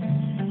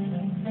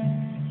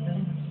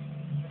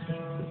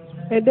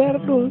e nder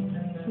ɗum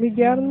mi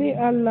jarni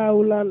Allah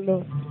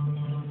wulanɗo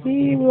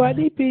mi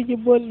waɗi piiji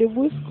bonɗi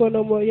bus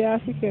kono mo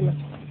yaafikena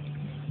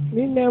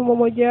min ne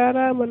momo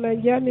jarama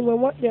nan jarnimo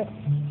moƴƴa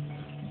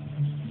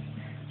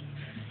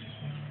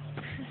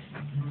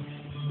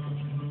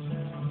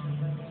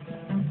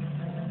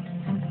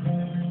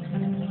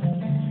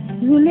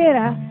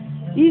Zulera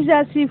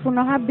Youssouf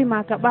no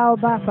habbima ka ɓaawo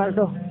baafal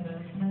ɗo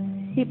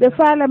hiɓe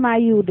faalama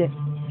yiwde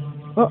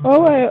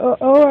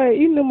o way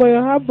innimo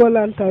yo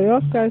habbolanta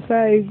yokkan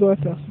sa'i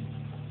goto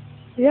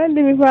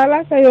yandi mi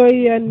faalaka yo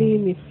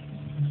yiyannini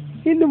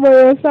innimo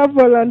yo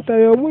sabbolanta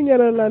yo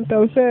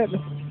muñanalantaw seeɗa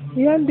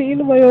yandi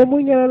innimo yo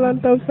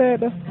muñanalantaw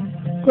seeɗa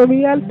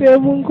komi yalte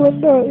mum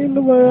kon ɗo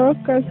innimo yo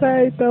hokkan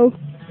sa'i taw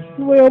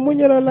innimo yo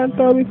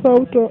muñanalantaw mi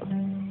fawto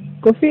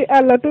ko fii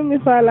Allah tun mi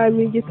faala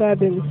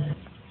miijitade mi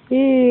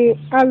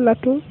Allah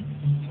tun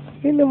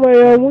innimo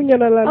yo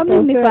muñanalantaw seeɗa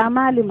omin mi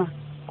faamalima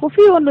ko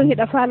fii on ɗum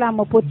hiɗa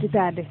faalama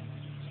pottitade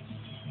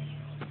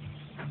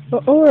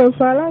o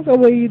faalaka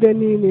mo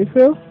yiidanini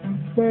few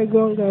moye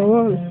gonga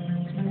wol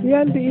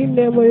yandi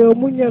innemo yo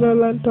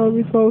muñanalantaw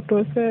mi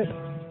fawto seeɗa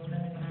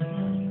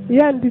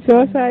yandi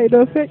so sa'i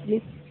ɗo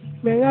feƴƴi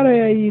ɓe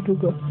garoya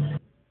yiidugo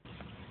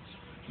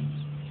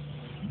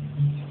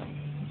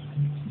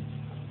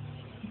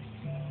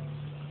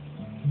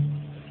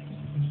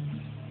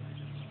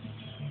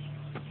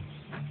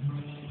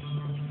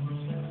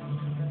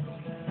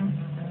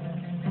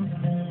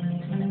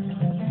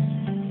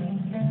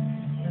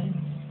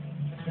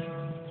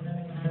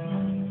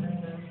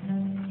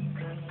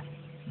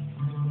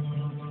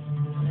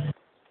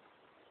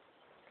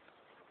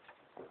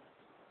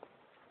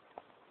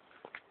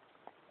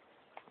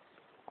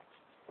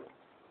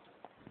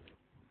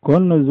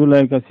konno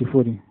Zulayka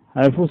sifori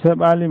hay fuu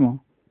heɓalimo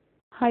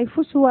hay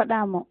fuu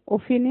suwaɗamo o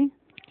fini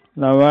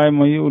la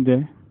wawimo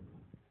yiwde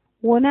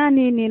wona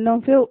nini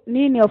noon few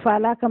nini o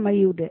faalaka ma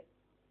yiwde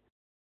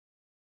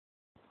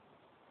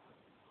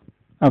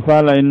a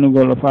faala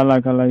innugol o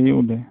faalaka la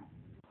yiwde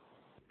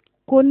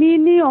ko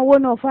nini o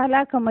woni o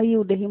faalaka ma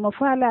yiwde himo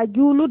faala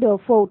juulude o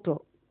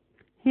fowto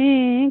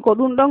ko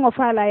ɗum ɗon o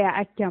faala ya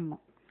accammo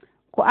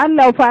ko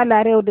Allah o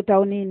faala rewde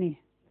taw nini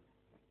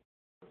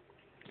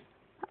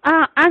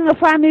an a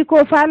faami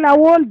ko faala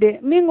wolde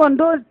min gon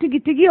do tigi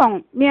tigi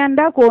on mi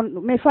annda ko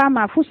mi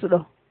faama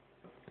fusɗo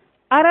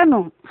ara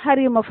noon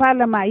harimo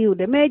faalama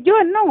yiwde mais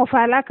joni noon o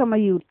faalaka ma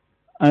yiwde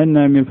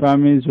ayna mi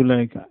faami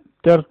Zulayka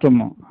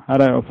tertomo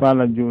haray o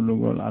faala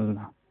juulugol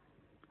Allah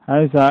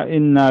hay sa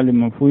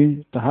innalimo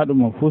fuy to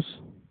haɗumo fus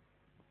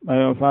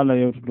ɓay o faala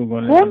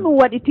yewtudugol won ɗum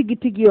waɗi tigi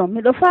tigi on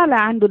miɗo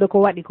faala anndude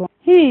ko waɗi ko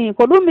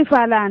ko ɗum mi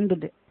faala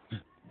anndude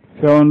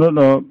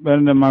fewnduɗo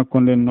ɓernde makko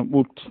nden no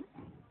ɓutti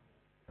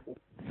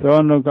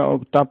fewndu ka o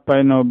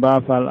tappayno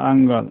baafal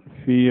angal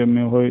fiyo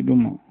mi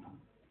hoyɗumo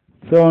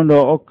fewndu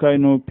o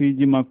okkayno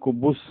piiji makko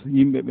bus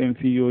yimɓe ɓen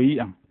fiyo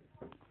yi'am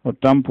o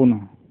tampuno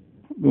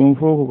ɗum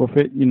fof koko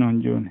feƴƴi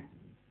noon joni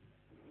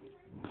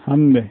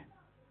hande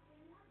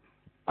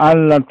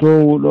Allah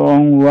towuɗo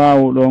on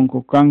waawuɗo on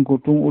ko kanko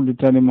tun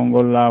udditanimo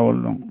ngol laawol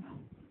ɗon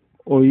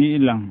o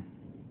yi'ilan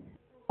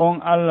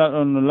on Allah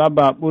ɗon no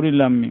laba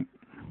ɓurilan min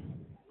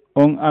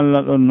on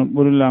Allah ɗon no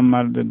ɓurilan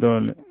marde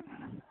doole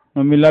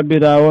no mi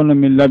labira wo no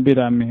mi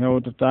labira mi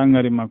hewtata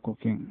ngari makko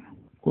kin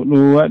ko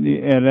ɗum waɗi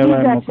e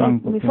rewaymo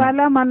kanko mi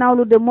falama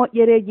nawlude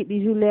moƴƴereji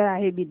ɗi Zulera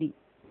heɓi ɗi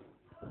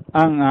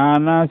an a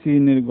hana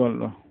sinirgol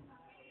ɗo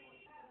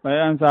ɓay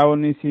an sa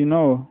woni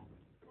sinowo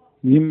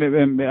yimɓe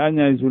ɓen ɓe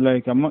añay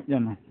Zulayka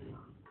moƴƴano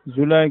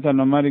Zulayka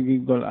no mari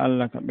giggol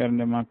Allah ka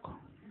ɓernde makko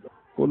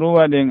ko ɗum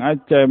waɗi en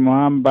accay mo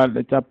han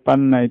balɗe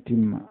 40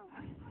 timma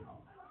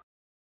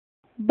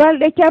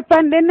balɗe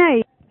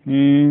 40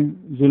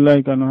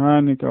 Zulayka no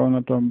hani ka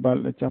wona toon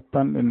balɗe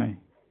 40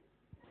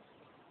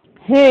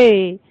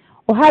 hey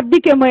o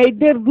habbike mo e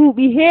nder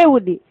duuɓi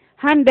heewɗi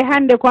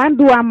hande ko an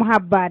duwamo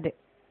habbade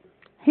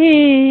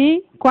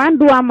ko an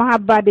duwamo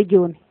habbade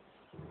joni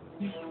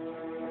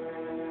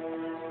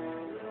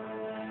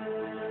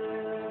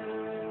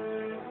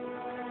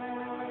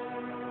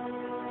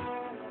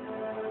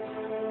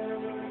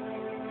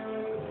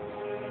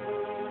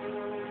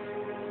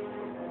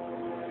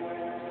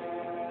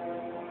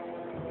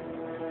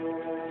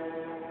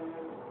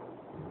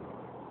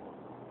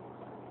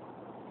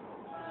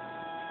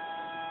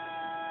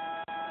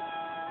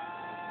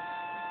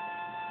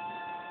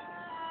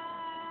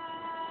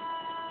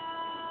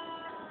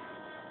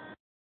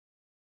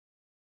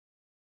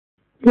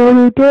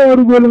Yoni to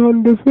argol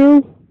hande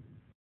few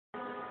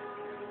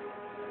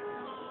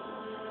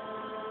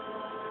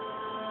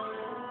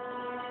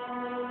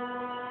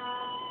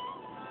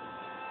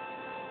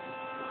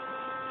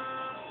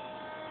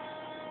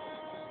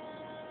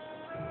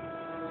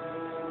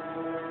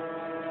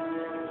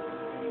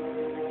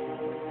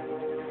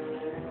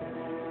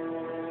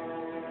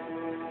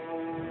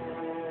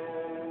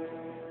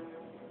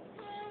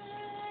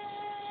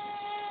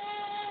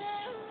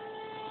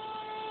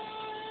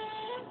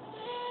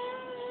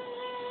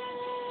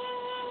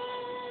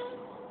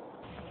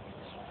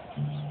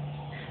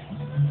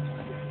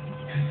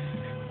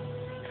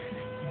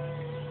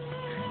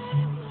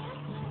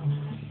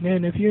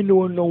nene fiyinde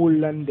wonno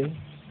wullande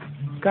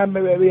kamɓe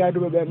ɓe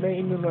wiyaduɓe ɓe ɓen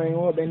innuno e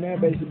woɓe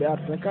neɓe si ɓe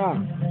arta ka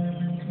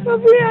no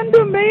fiyan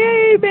ɗum ɓe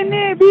yeeyi ɓe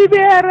neeɓi ɓe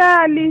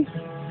araali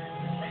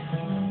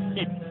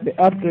ɓe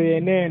artoye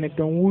nene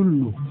ton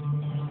wullu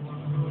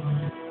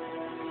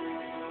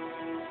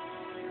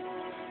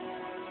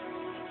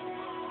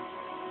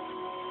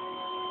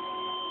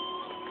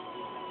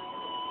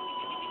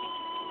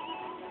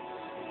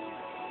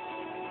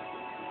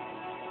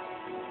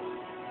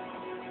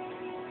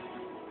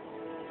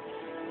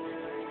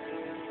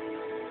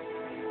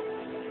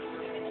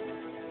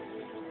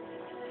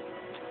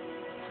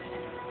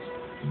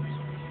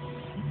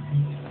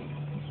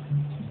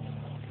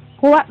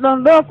ko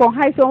waɗɗon ɗo kon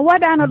hay son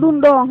waɗano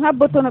ɗum ɗo on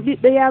habbotono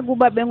ɓiɓɓe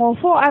yaaguba ɓe on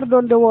fof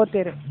ardonde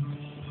wotere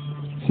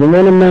si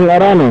moni men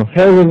arano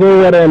hewɓe go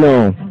waɗeno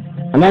o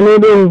anani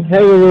ɗum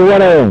hewɓe go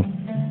waɗa o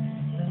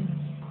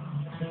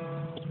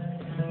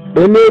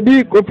ɓe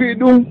meeɗi ko fii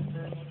ɗum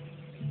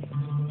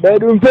ɓe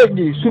ɗum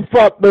feƴƴi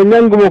suppa ɓe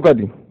ñanngumo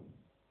kadi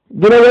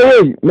gina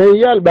wayoyi min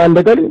yiyal ɓe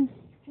annde kadi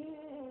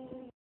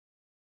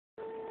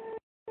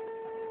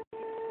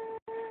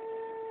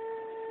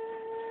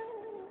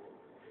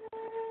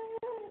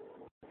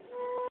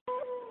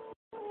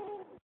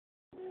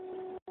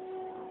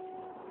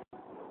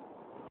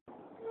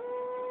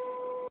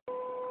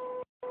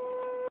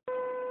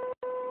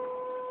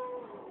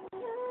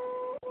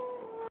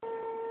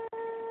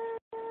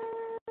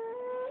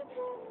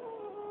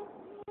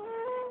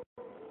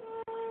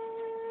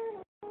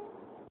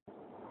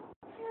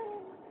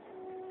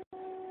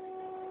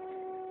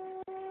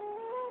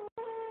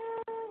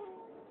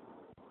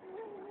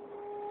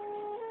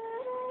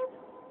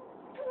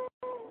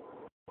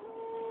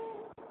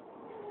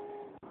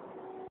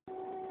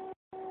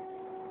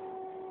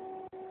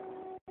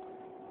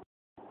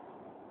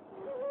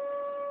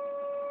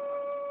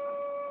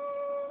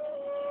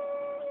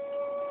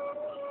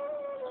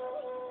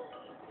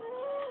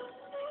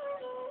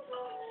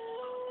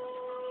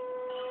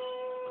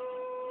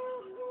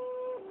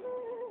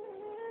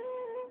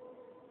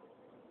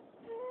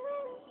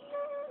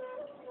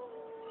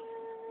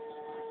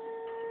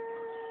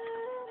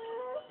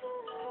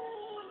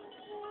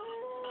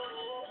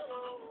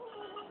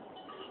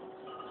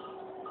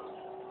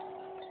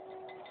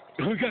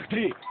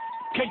Regardez,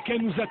 quelqu'un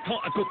nous attend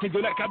à côté de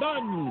la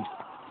cabane.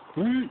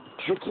 Oui,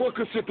 je crois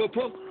que c'est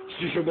papa,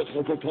 si je me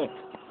trompe pas.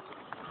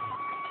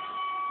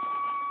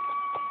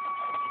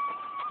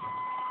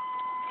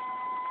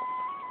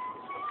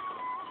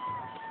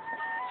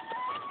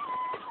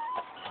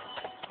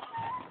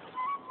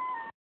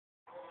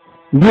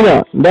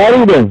 Dina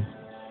daruɗen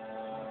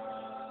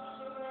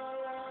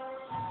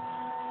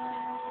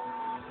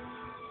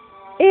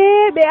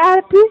ɓe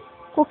arti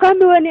ko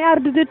kamɓe woni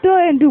ardude to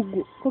e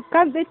nduggu ko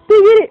kamɓe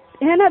tigiri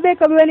hena ɓe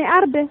koɓe woni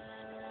arde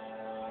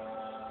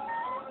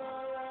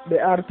ɓe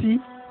arti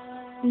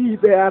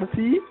ɓe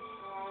arti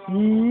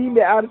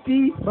ɓe arti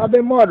babe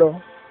moɗo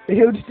ɓe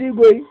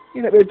hewtitigoy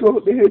ina ɓe to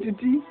ɓe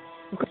hewtiti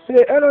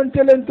enon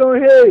telen ton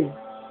hey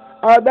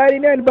a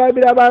ɗarinen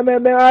babiraɓa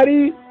men ɓe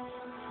ari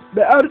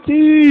ɓe arti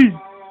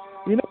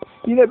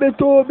ina ɓe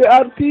to ɓe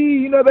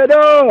arti ino ɓe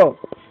ɗo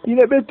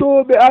ina ɓe to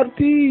ɓe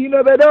arti ino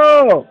ɓe ɗo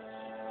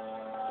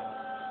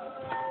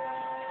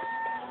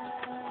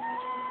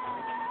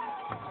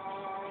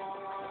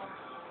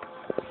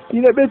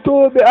ina ɓe to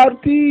ɓe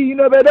arti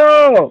ino ɓe ɗo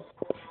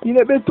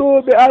ina ɓe to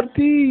ɓe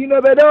arti ino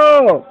ɓe ɗo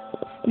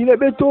ina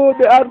ɓe to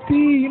ɓe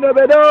arti ino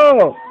ɓe ɗo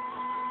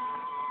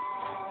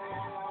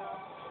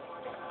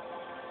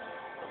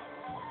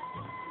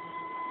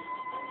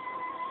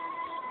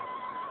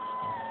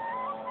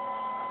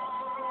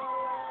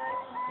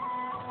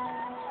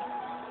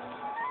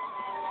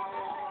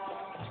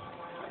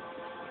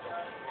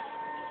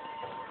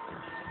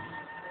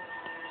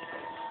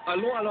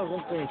Allons à la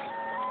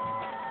rencontre.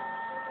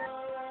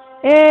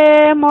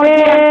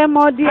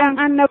 modi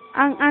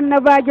an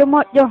annabajo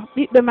moƴƴo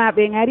ɓiɓɓe ma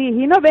ɓe ngari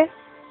hino ɓe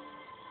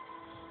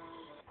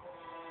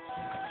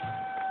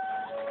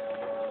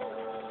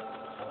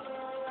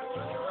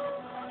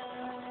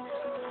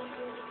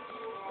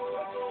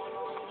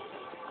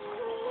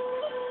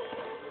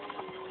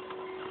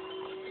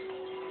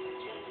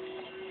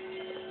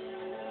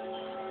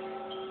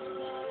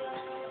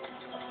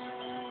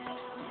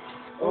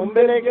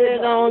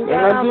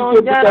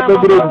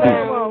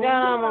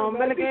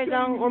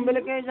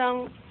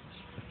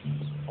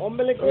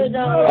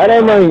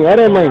are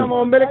may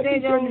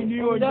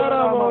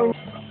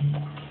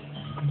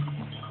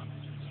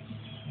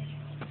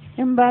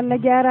en Allah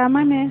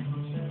jarama ne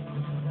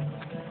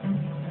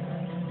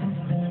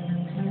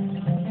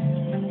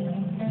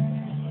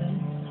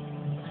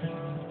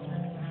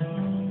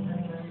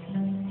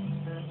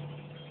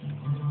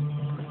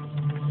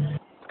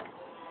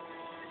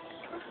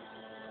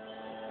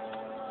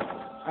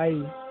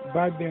ayi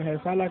babben hay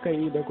fala kay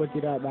iɗe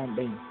kotiraɗan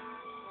ɓen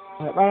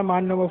hay ɓarma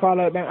annamo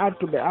fala ɓen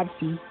artuɓe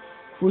arti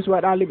fus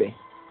waɗali ɓe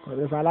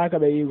koɓe falaka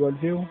ɓe yigol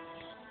few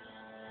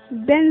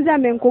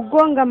benjamin ko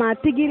gonga ma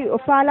tigiri o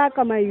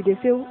falaka mayude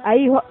few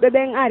ayi hoɓɓe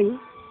ɓen ari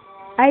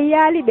ayi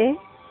yaali ɓe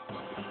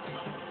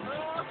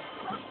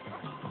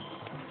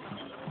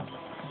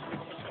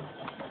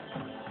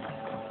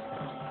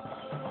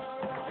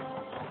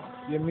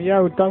yomi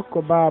yahu takko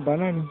baaba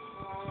nani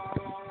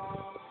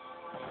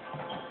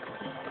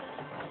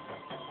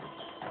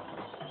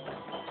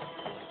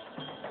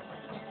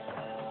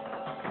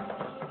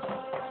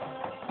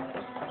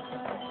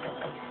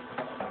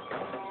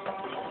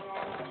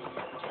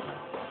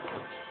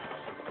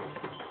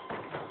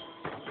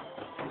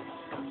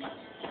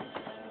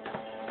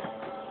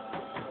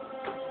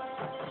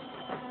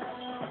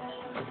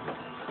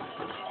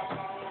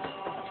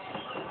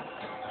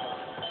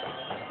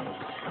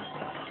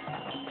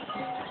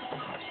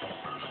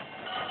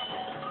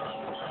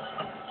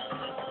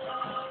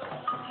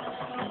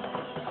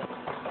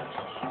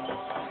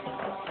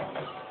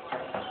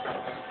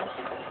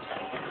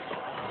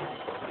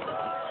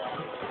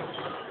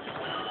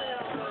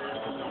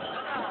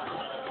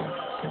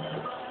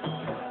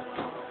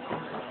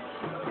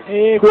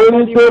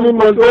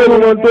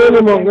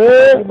toni mon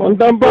on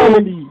tampamo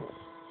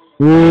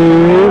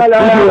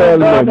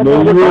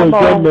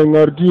jamme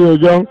ngartiyo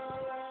jang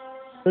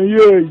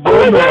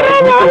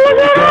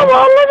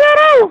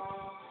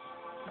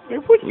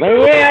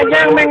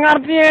ɓe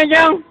ngartiyo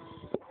jang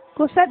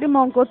ko saɗi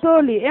mon ko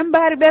tooli en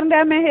mbaari ɓernde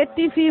amen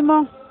hetti fii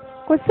mon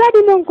ko saɗi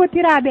mon ko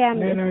tiraaɓe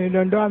amen neno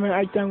ɗon ɗo amen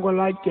accangol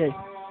hacce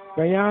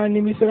ko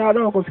yani misira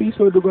ɗo ko fii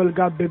sodugol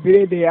gabbe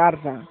birede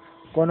arta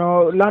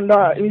kono lanɗo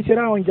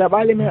misira on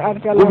jaɓali men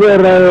arta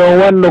gouverneur o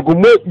wanno ko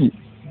moƴƴi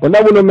ko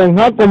naɓuno men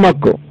hakko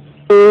makko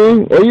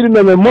o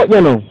yiɗino men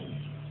moƴƴa noon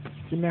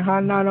si min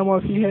hannanomo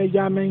fii he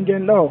jamen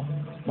gen ɗo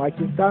ma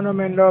ciftano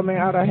men ɗo min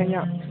ara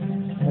heña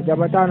mo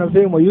jaɓatano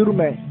fewi mo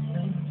yurme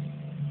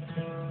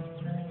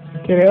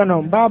kere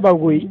onon baba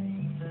goyi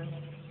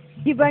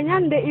jiba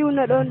ñande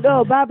iwno ɗon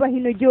ɗo baba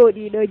hino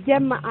jooɗi ɗo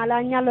jemma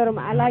ala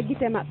ñalorma ala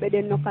gite maɓɓe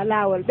ɗen no ka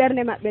laawol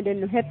ɓernde maɓɓe ɗen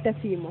no hetta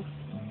fiimo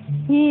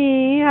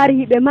har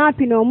hiɓe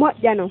maapino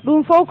moƴƴano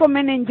ɗum fof ko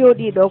minen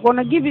jooɗi ɗo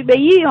kono gibi ɓe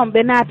yii on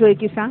ɓe naatoy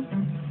kisan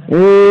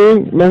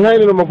min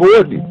hayninomo ko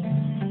woɗɗi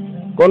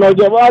kono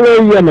jaɓaalo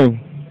yiya men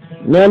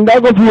mi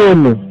annda ko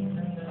fiyonno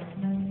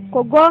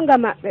ko goonga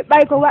maɓɓe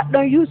ɓay ko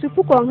waɗɗon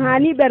Youssoufu kon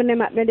haani ɓernde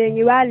maɓɓe nden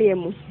i waali e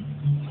mum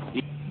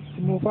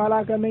mo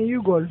falaka men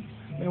yugol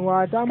min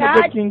wawatamo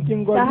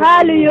ɓekkinkingol to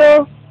haalu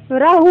yo to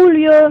rahul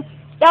yo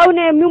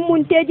ƴawne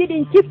mummunteji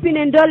ɗin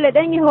cippine dolle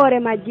ɗen e hoore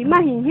majji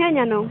mahin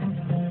heña noon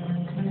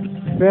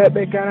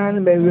feeɓe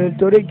kanan ɓe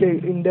weltorike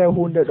nde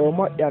hunde ɗo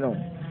moƴƴa noon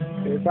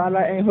ɓe fala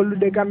en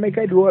hollude kamɓe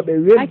kadi woɓe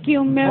wel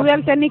hakkiyum min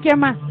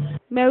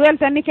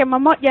weltanike ma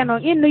moƴƴa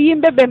noon inno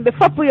yimɓe ɓen ɓe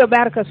foppu yo ɓe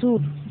arka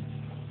suudu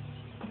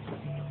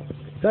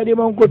saɗi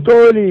mon ko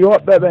tooli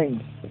woɓɓe ɓen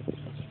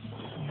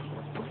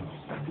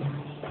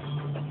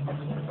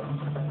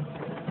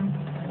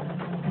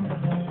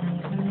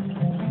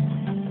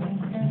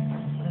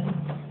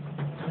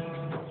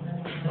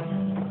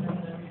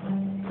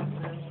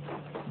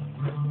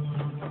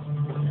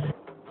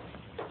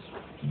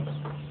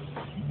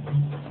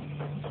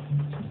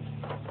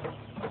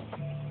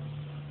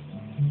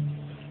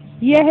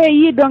yehe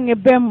yiidon e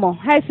bemmo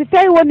hay si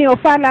tawi woni o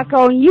faalaka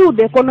on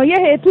yiwde kono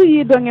yehe tu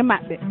yiidon e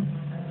maɓɓe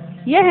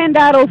yehe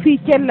ndaaro fii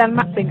cellal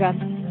maɓɓe ngal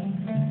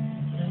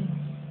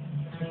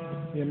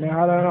yemi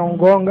haala noon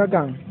goonga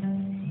kan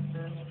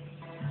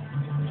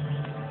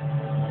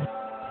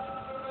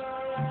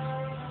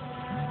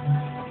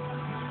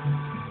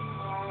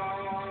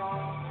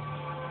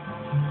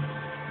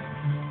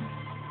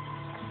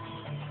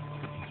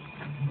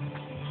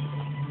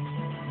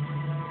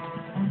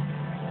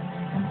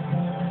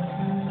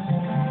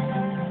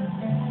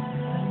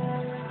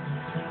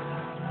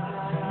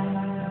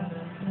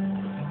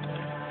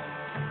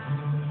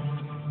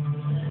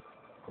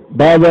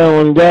baba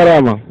on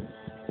jarama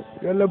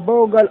yalla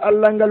bawgal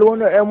Allah ngal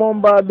wono e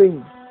mon babin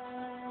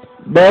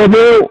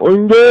baba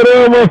on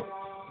jarama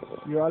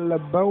yo Allah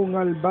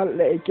bawgal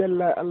balɗe e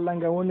kella Allah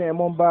ngal wono e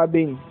mon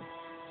babin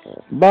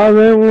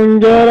baba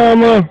on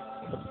jarama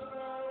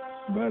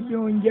babi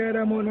on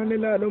jarama on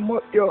nelaɗo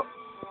moƴƴo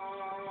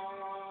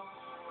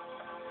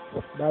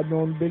babi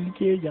on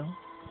belkeejam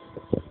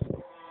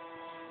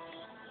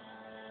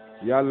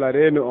yalla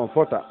reeni on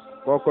fota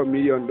koko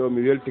mi yi on ɗo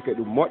mi weltike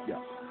ɗum moƴƴa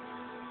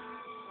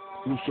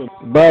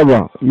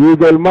baba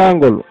yigol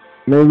mangol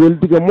min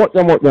weltike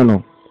moƴƴa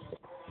noon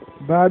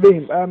baabe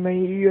ɓa men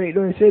yiyoy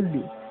ɗon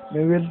selli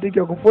min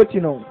weltike ko foti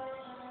noon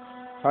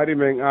hari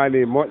men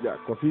aani moƴƴa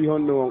ko fii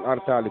honɗum on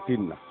artaali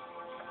pinna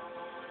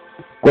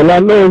ko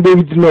lanɗo o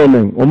ndewitino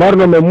men o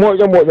marno men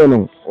moƴƴa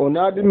noon o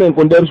naaɗi men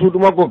ko nder suudu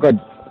makko kadi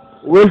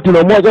weltino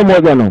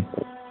moƴƴa noon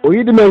o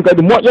yiɗi men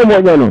kadi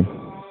moƴƴa noon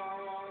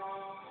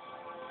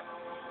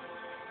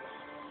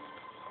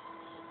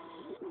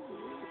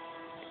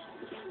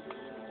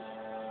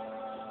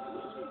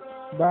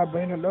baba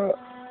eno ɗo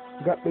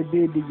gaɓɓe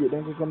beediji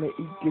ɗen ko komin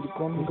ikkiri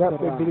kon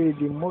gaɓɓe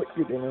bereji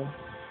moƴƴuɗe noon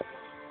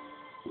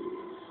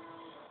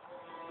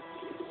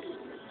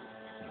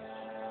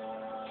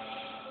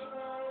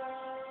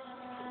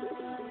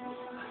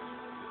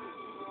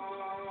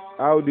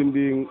awdi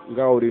ndi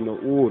gawri no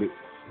uuri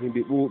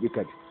hindi ɓuuɓi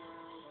kadi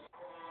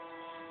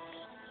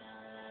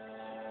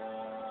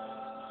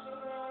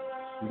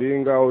ndi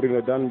gawri no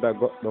danda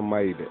goɗɗo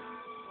mayde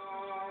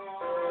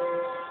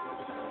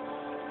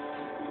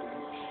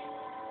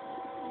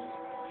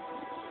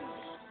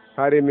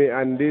hari mi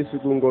andi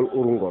sugungol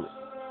urngol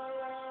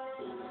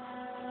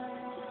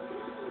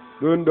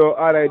ɗum ɗo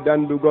aray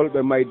dandugol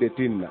ɓe mayde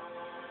tinna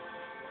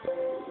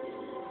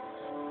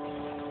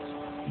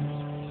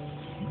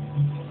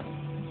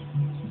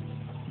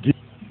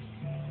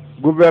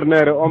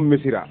gouverneur on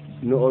misira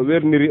no o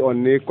werniri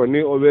on ni ko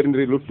ni o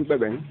werniri luttuɓe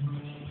ɓen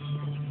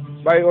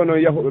ɓay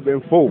onon yahuɓe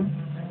ɓen fof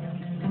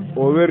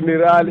o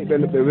werniraali ɓe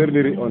no ɓe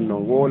werniri on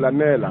noon wola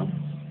neelan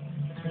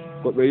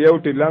ko ɓe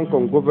yewti lan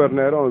kon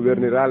gouverneur on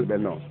werniraali ɓe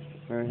noon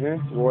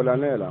wola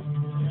neelan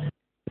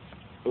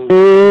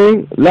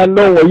lan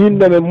ɗon o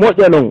yinde men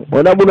moƴƴa noon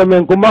o naɓuno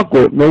men ko makko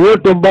no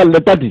wurton balɗe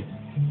tati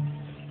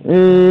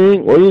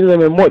o yinde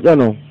men moƴƴa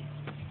noon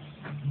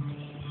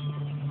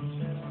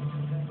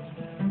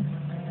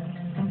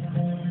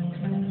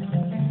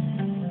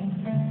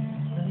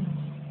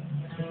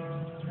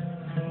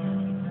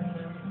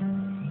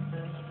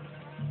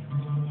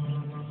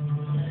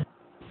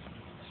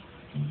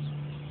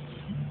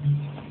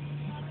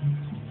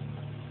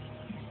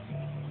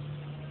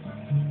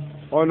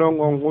onon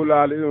on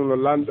hulaali ɗum no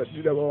lanɗo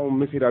ɗiɗaɓa on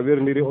misira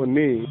werniri on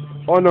ni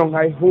onon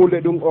hay hunde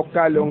ɗum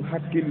okkali on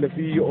hakkille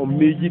fiyo on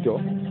miijito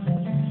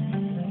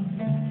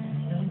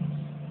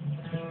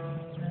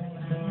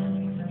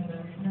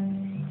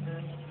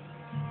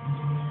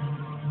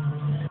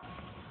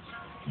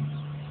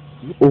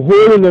o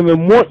hoolino men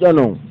moƴƴa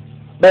noon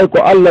ɗay ko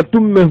Allah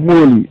tumme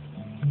hooli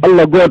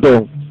Allah gooto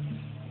on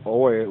o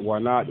woye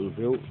wona ɗum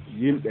few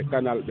yimɓe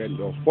kanal ɓen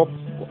ɗo fof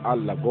ko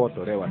Allah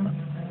gooto rewata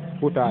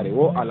hutaare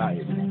wo ala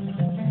e ɗum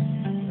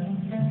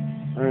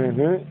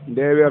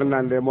nde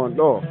wernande mon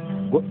ɗo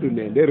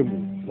goɗɗunde nder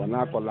mum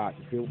wona ko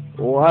laaɓi few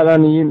o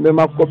haɗani yimɓe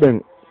makko ɓen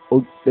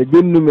ɓe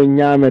jennumen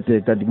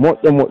ñaamete kadi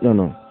moƴƴo moƴƴo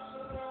noon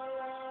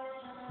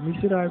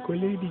misira ko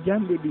leydi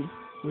janɗuɗi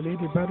ko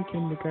leydi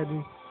barkindi kadi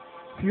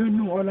fiyon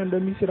num olan ɗo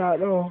misira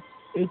ɗo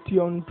etti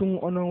on tun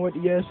onon waɗi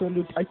yeeso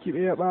ndu acciɓe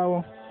e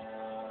ɓaawo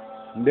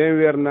nden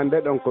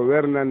wernande ɗon ko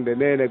wernande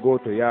nene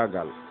gooto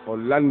yaagal o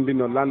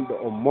landino lanɗo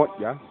o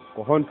moƴƴa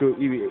ko honto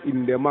iwi e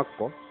inde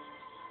makko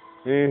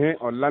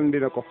o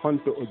landino ko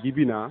honto o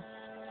jibina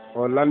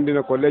o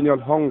landino ko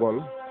leñol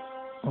hongol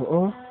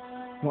o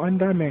mo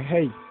andamen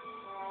hey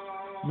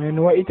mais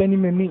no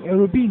wayitanimen min e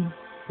robine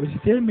aussi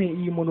temi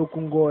yimo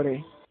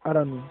nokkungoore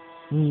aranu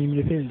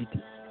mi felliti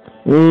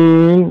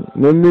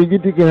non mi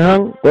gitiki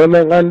han ko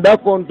men anda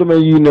ko on tuma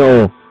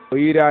yino o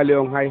yirali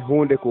on hay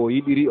hunde ko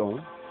yiɗiri on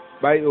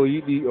ɓay o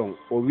yiɗi on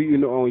o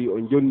wi'ino on yo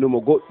on jonnumo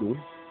goɗɗum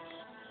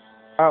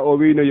o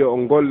wino yo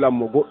on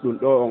gollanmo goɗɗum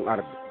ɗo on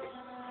arde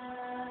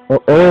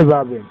o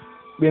babe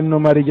ɓen no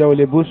mari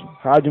jawle bus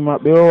haaju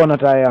maɓɓe o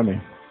wonata e amen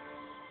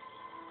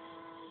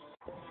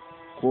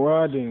ko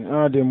waaden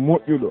aade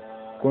moƴƴuɗo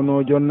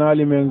kono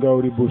jonnaali men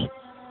gawri bus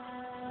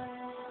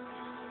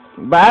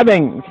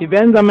baaɓen si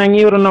Benjamin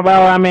iwruno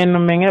ɓaawa men no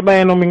min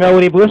heɓayno mi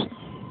gawri bus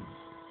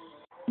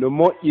no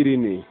moƴƴiri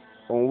ni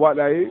on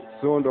waɗay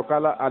sondo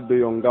kala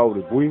addoyon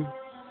gawri buy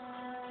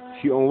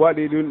si on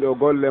waɗi ɗum ɗo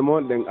golle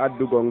mon ɗen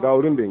addugol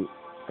gawri ndin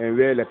en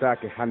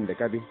weeletake hande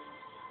kadi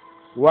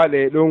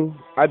waɗe ɗum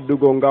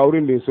addugol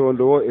gawri ndin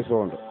sondo wo e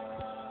sondo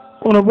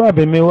kono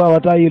baabe mi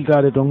wawata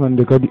yiltade toon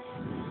hande kadi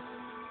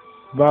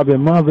baabe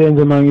ma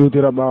Benjamin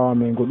iwtira ɓaawa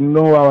men ko ɗum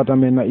ɗon wawata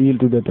men na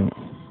yiltude toon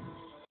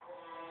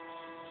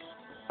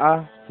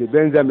si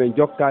Benjamin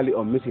jokkali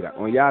on misira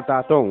on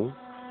yaata toon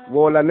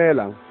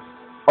wolanelan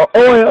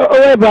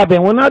owe baabe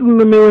wona ɗum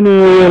no mi woni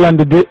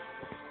wolande de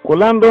ko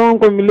lanɗo on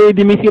komi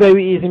leydi misira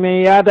wi'i si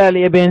min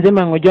yaadali e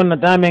Benjamin o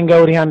jonnata men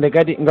gawri hande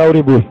kadi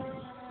gawri boy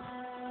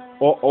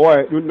o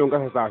waye ɗum ɗo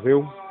gasata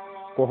few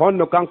ko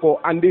honno kanko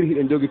andiri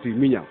hiɗen jogiti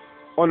miñam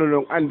ono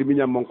noon andi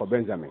miñam mon ko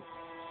Benjamin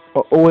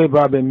owe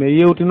baabe mi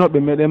yewtinoɓe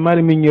meɗen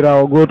mari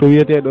miñirawo goto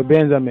wiyeteɗo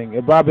Benjamin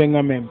e baabe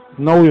ngamen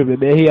nawyoɓe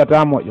ɓe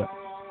hiyata moƴƴa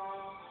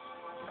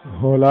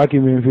hoolaki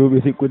men few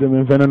ɓe sikkude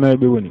men fenanayi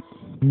ɓe woni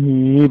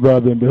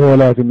baabe ɓe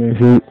hoolaki men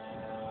few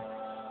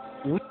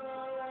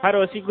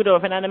haɗo sikkude o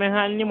fenade men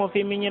haalnimo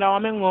fi miñirawo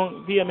men on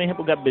wiya min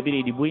heɓu gabbe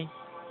biriɗi boyi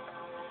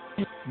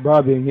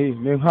baabe hey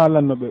min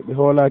haalannoɓe ɓe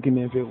hoolaki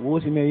men few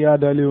wosi men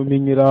yaadali o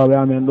miñirawo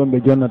amen ɗon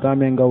ɓe jonnata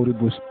men gawri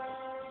bus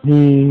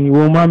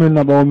womamin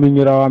naɓa o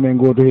miñirawo amen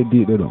goto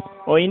heddiɗo ɗon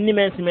o inni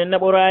men si min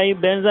naɓorayi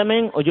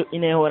Benjamin o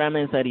joƴƴine hoore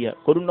amen sariya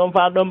ko ɗum ɗon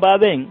faalɗon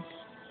baaben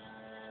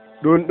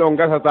ɗum ɗon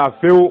gasata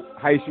few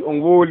haysi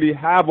on wooli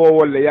haa bo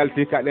wolle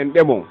yalti kaɗen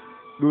ɗemon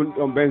ɗum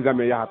ɗon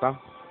Benjamin yahata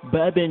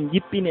baaben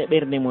jippine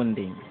ɓernde mon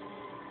nden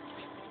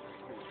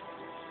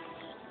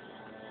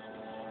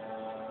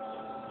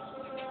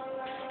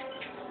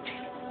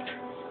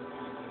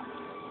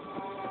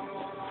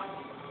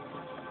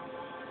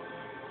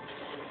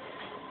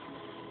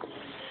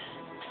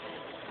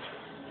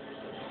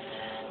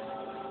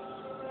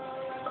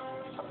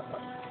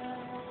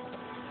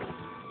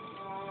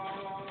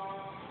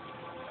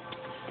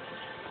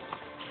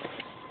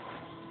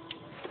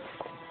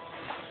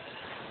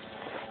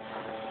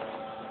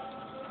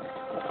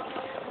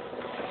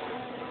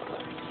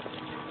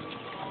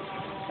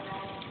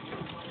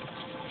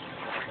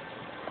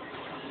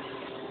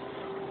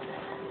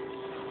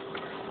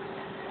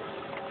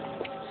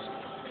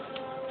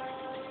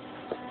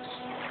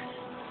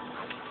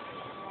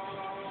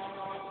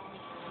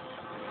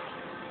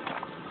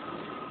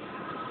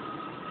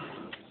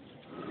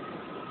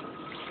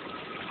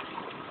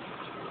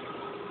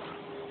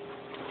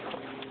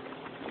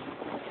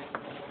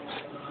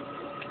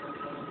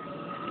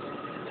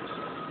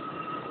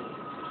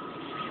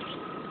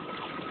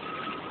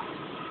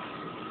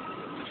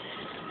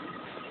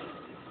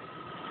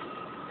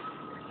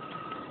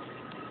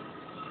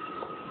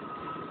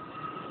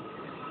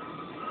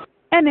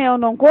ene o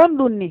noon ko on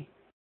ɗum ni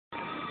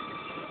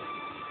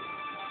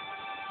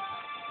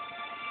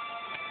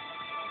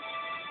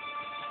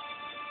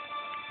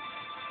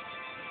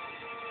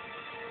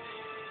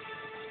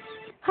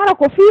hara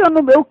ko fiyo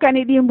num ɓe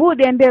ukkani ɗi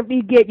mbuuɗi e nder ɗi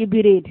geeƴi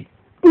bireedi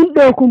ɗum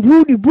ɗo ko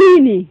mbuuɗi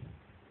buyni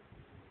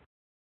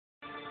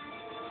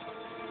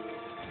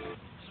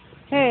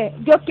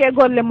jokke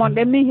golle mon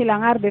ɗe min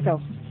hilan arde taw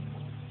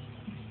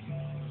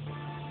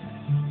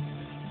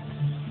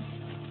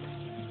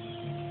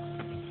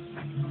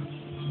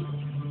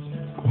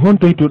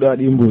honto ittuɗa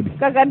ɗi mbuuɗi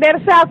kaka nder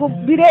saku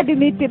biredi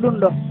mitti ɗum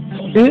ɗo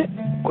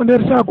ko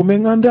nder saku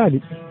min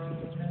anndali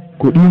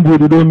ko ɗi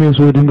mbuuɗi ɗo min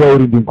soodi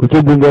gawri ndin ko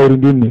coggu gawri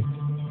ndin ni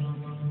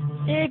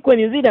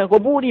koni zida ko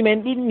buuɗi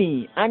men ɗin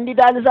ni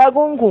annditali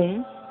sakun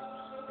kun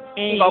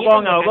ko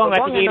gonga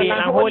tigiri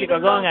an hooli ko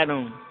gonga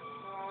ɗum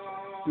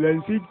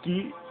lan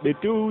sikki ɓe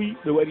towi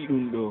ɓe waɗi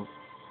ɗum ɗo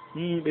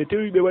ɓe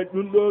towi ɓe waɗi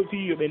ɗum ɗo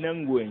fiyo ɓe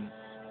nangu en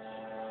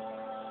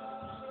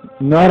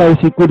naray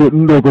sikkude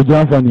ɗum ɗo ko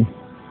janfani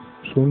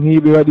so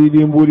hiiɓe waɗi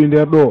ɗi mbuuɗi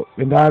nder ɗo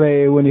ɓe ndaara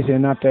e woni se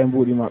natta e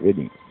mbuuɗi maɓɓe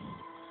ɗin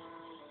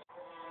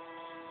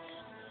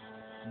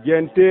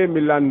jente mi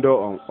lando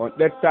on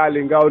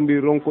ɗettali gawdi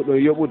ronkuɗo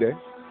yoɓude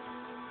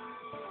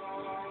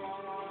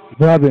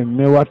baaben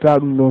mi watta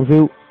ɗum ɗon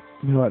few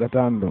mi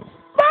waɗatan ɗon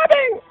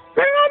baaben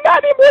min annda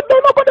ɗi mbuɗɗo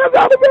noko de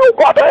saku few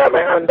kotoye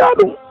min annda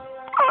ɗum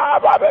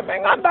baaben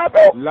min annda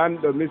few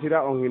lanɗo misira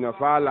on hino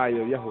faala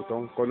yo yahu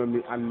ton kono mi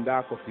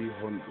annda ko fi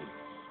honɗum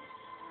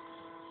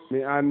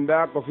mi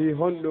annda ko fi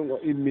honɗum o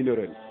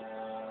imminoren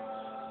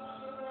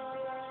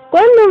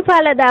kon ɗum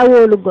faalaɗa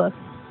wolugol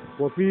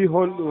ko fi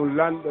honɗum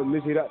lanɗo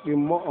misira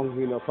ɗimmo on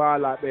hino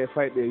faala ɓe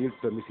fayɓe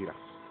yilto misira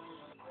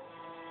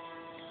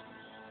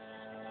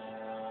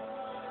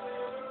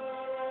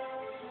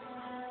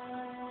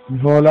mi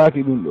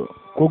hoolaki ɗum ɗo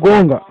ko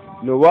goonga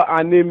no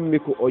wa'animmi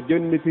ko o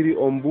jonnitiri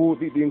o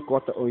mbuuɗi ɗin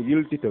kota on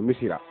yiltito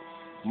misira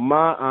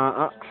ma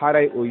aa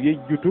haray o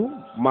yejjutu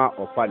ma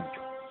o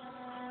falju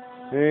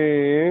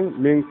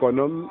min ko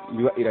noon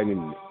mi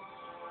waɗiraninmi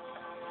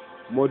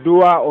mo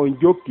duwa on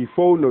jokki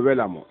fof no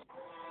wela mo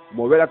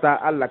welata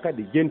Allah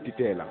kadi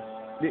jentitelam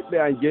ɓiɓɓe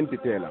an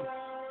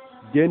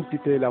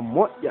jentitelam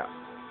moƴƴa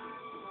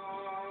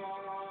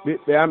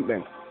ɓiɓɓe am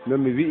ɓen no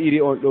mi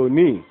wi'iri on ɗo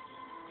ni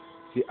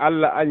si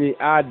Allah añi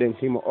aaden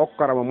himo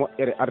okkaramo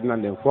moƴƴere aduna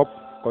nden fof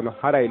kono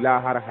haray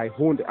lahara hay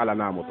hunde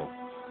alanamo ton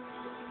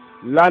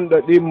lanɗo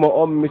ɗimmo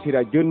on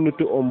misira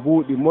jonnutu on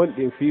mbuuɗi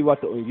monɗin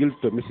fiwata on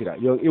yilto misira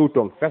yon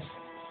iwton fes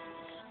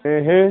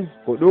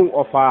ko ɗum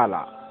o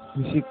faala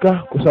mi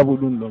sikka ko sabu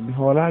ɗum ɗo mi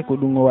hoolaki ko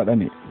ɗum o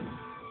waɗani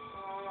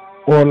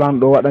o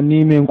lanɗo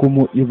waɗani min ko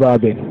moƴƴi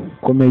baaben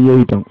komin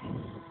yehi ton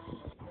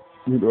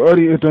miɗo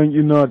ari e ton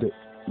ƴinnode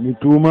mi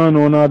tuumano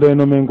wonade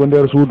no min ko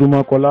nder suudu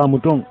makko laamu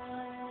ton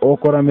o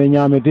korame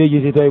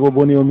ñaameteji si tawi ko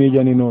boni o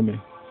miijaninomen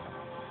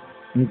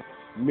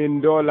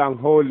min doolan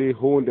hooli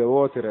hunde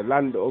wotere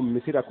lanɗo on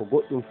misira ko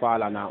goɗɗum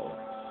faalana on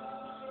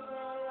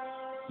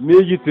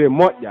miijite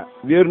moƴƴa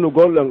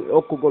wernugol on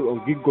okkugol on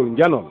giggol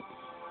janol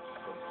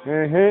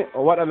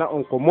o waɗana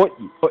on ko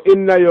moƴƴi o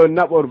inna yo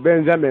naɓor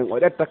benjamin o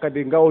ɗetta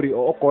kadi gawri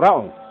o okkora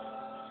on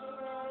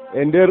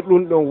e nder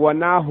ɗum ɗon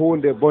wona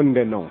hunde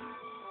bonde noon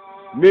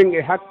min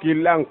e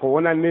hakkillan ko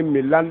wonanin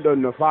mi lanɗon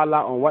no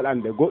faala on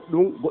waɗande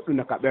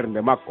goɗɗum ka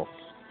ɓernde makko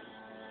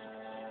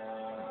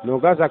no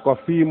gasa ko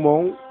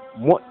fiimon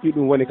moƴƴi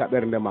ɗum woni ka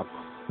ɓernde makko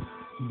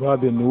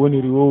baaben no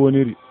woniri wo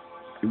woniri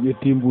ɓe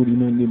ƴetti mbuuɗi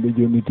noon ɗin ɓe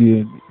jonniti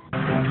hen ɗi